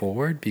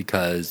straightforward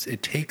because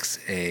it takes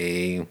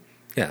an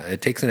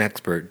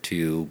expert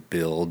to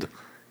build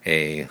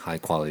a high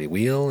quality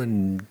wheel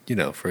and,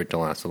 for it to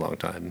last a long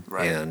time.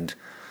 Right. And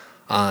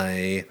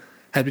I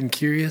had been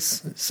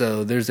curious.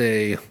 So there's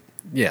a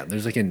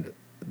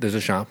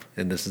shop,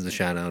 and this is the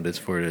shout out. It's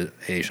for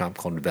a shop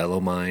called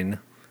Velomine,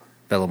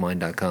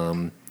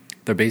 velomine.com.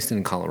 They're based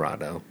in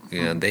Colorado,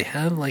 and they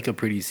have like a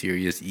pretty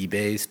serious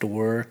eBay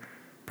store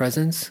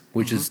presence,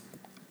 which is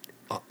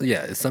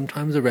it's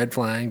sometimes a red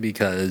flag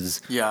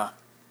because you're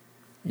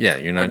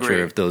not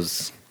sure if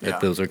those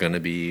are going to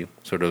be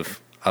sort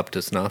of up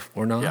to snuff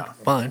or not. Yeah.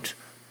 But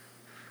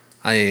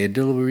I did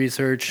a little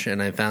research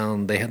and I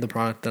found they had the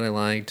product that I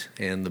liked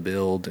and the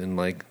build and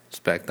like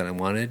spec that I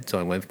wanted, so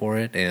I went for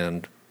it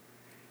and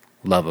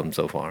love them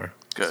so far.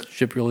 Good.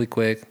 Ship really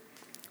quick,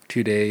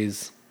 2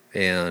 days,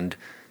 and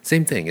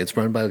same thing. It's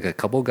run by like a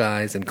couple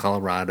guys in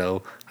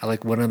Colorado. I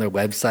like went on their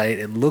website.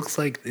 It looks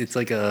like it's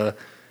like it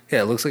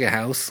looks like a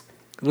house.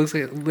 It looks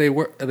like they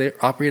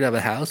operate out of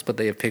a house, but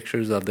they have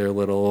pictures of their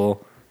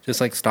little just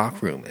like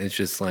stock room. It's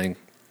just like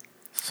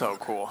so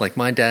cool. Like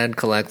my dad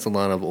collects a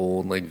lot of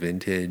old like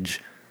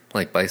vintage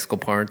like bicycle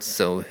parts,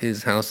 so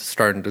his house is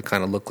starting to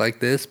kind of look like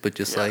this, but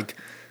just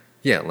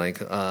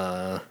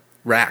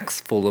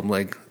racks full of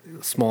like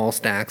small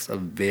stacks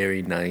of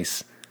very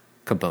nice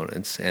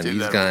components. And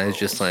these guys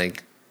just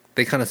like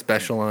they kind of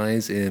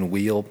specialize in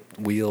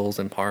wheels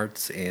and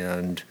parts,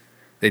 and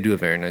they do a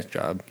very nice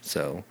job.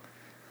 So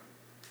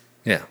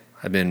yeah,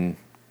 I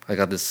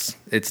got this.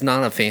 It's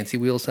not a fancy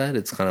wheel set.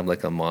 It's kind of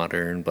like a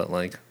modern but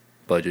like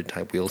budget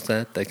type wheel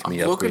set that can be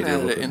upgraded. I'm looking at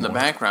it in the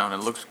background. It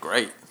looks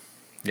great.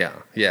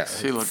 Yeah.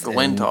 See, look, the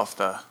lint off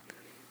the.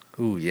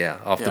 Ooh, yeah,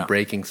 the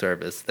braking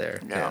surface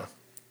there. Yeah.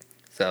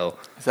 So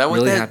is that what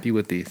really happy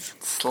with these.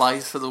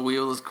 Slice of the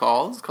wheel is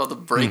called? It's called the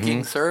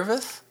braking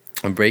surface.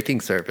 A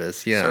braking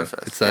surface, yeah.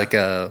 It's like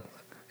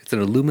it's an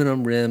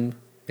aluminum rim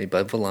made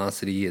by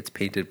Velocity. It's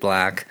painted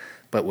black,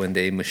 but when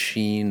they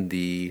machine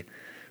the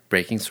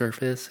braking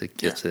surface, it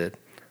gives it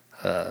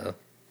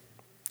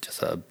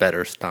just a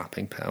better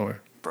stopping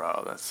power.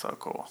 Bro, that's so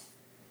cool.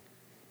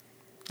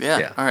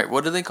 Yeah. All right,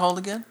 what are they called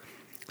again?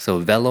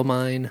 So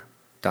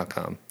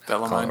Velomine.com.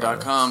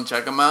 Velomine.com.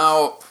 Check them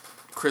out.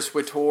 Chris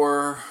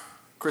Witter.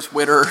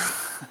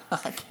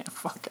 I can't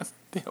fucking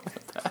deal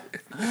with that.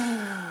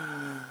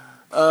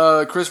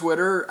 Chris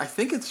Witter. I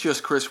think it's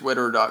just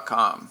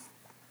chriswitter.com.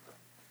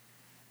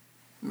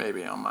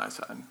 Maybe on my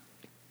side.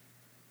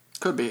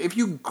 Could be. If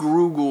you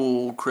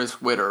Google Chris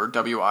Witter,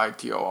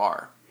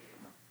 Witor,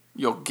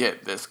 you'll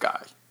get this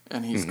guy.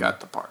 And he's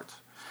got the parts.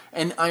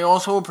 And I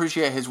also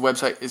appreciate his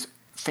website is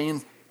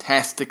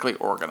fantastically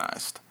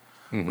organized.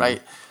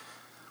 Right?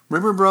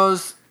 Rimmer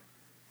Bros,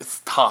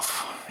 it's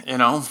tough, you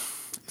know?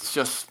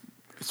 It's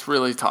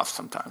really tough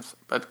sometimes.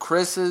 But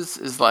Chris's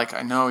is like,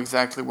 I know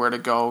exactly where to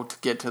go to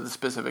get to the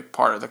specific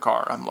part of the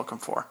car I'm looking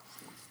for.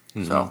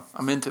 So,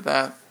 I'm into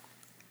that.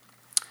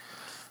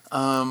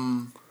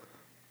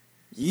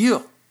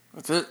 Yeah,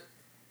 that's it.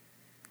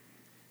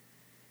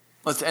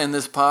 Let's end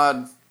this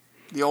pod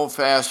the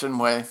old-fashioned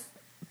way.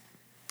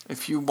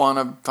 If you want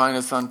to find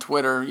us on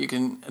Twitter, you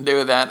can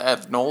do that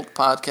at Nolt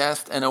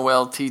Podcast,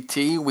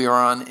 NOLTT. We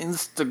are on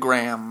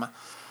Instagram.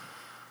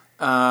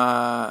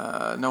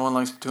 No One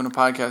Likes the Tuna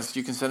Podcast.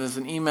 You can send us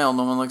an email,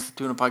 No One Likes the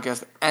Tuna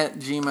Podcast at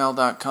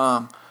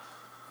gmail.com.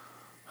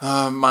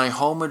 My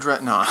home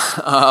address,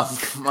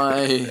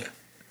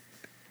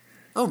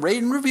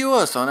 rate and review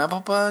us on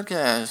Apple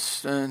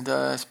Podcasts and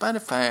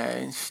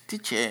Spotify and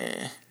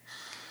Stitcher.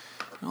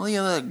 All the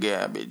other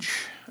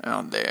garbage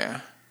out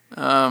there.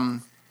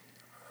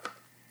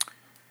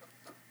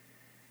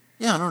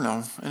 I don't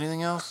know.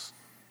 Anything else?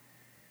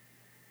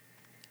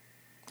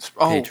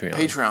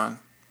 Patreon.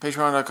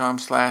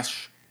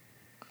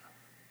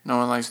 Patreon.com/No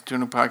One Likes the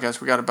Tuna Podcast.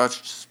 We got a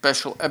bunch of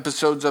special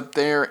episodes up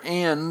there,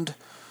 and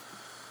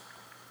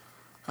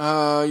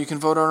you can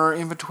vote on our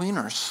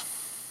in-betweeners.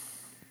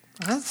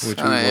 That's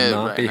which we will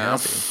not be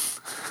happy.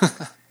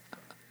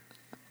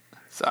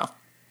 So.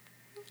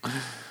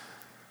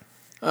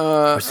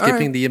 We're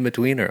skipping the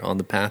in-betweener on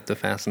the path to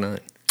Fast 9.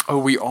 Oh,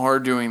 we are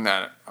doing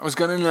that. I was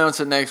going to announce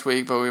it next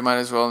week, but we might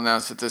as well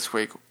announce it this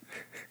week.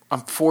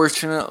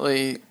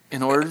 Unfortunately,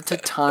 in order to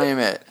time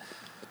it,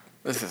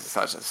 this is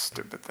such a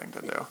stupid thing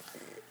to do.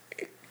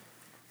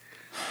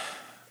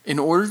 In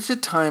order to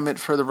time it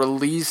for the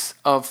release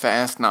of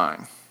Fast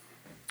 9,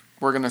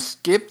 we're going to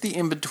skip the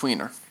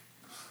in-betweener.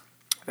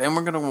 Then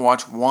we're going to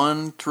watch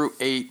 1 through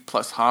 8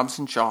 plus Hobbs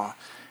and Shaw.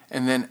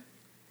 And then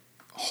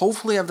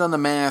hopefully I've done the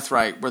math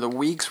right, where the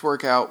weeks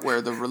work out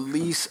where the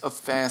release of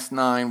Fast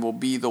 9 will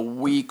be the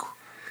week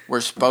we're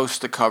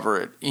supposed to cover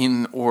it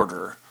in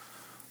order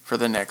for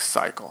the next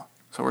cycle.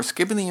 So we're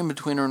skipping the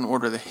in-betweener in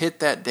order to hit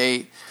that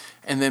date,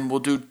 and then we'll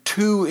do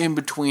 2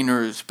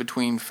 in-betweeners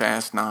between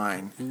Fast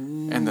 9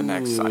 and the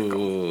next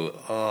cycle.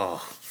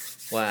 Oh,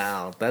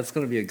 wow. That's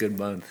going to be a good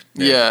month.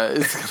 Nick. Yeah,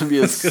 it's going to be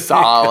a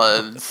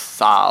solid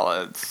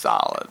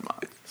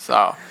month.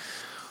 So,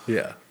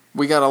 yeah.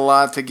 We got a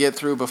lot to get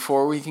through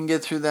before we can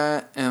get through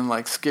that, and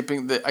like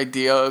the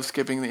idea of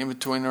skipping the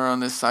in-betweener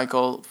on this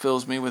cycle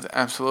fills me with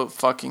absolute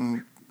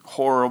fucking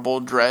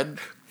horrible dread,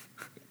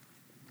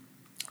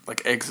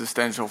 like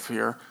existential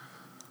fear.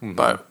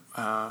 But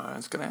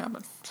it's gonna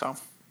happen. So,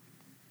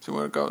 see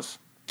where it goes.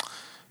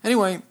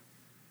 Anyway,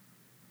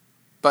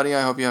 buddy,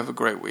 I hope you have a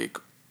great week.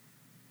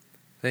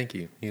 Thank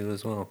you. You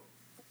as well.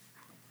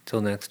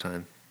 Till next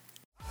time.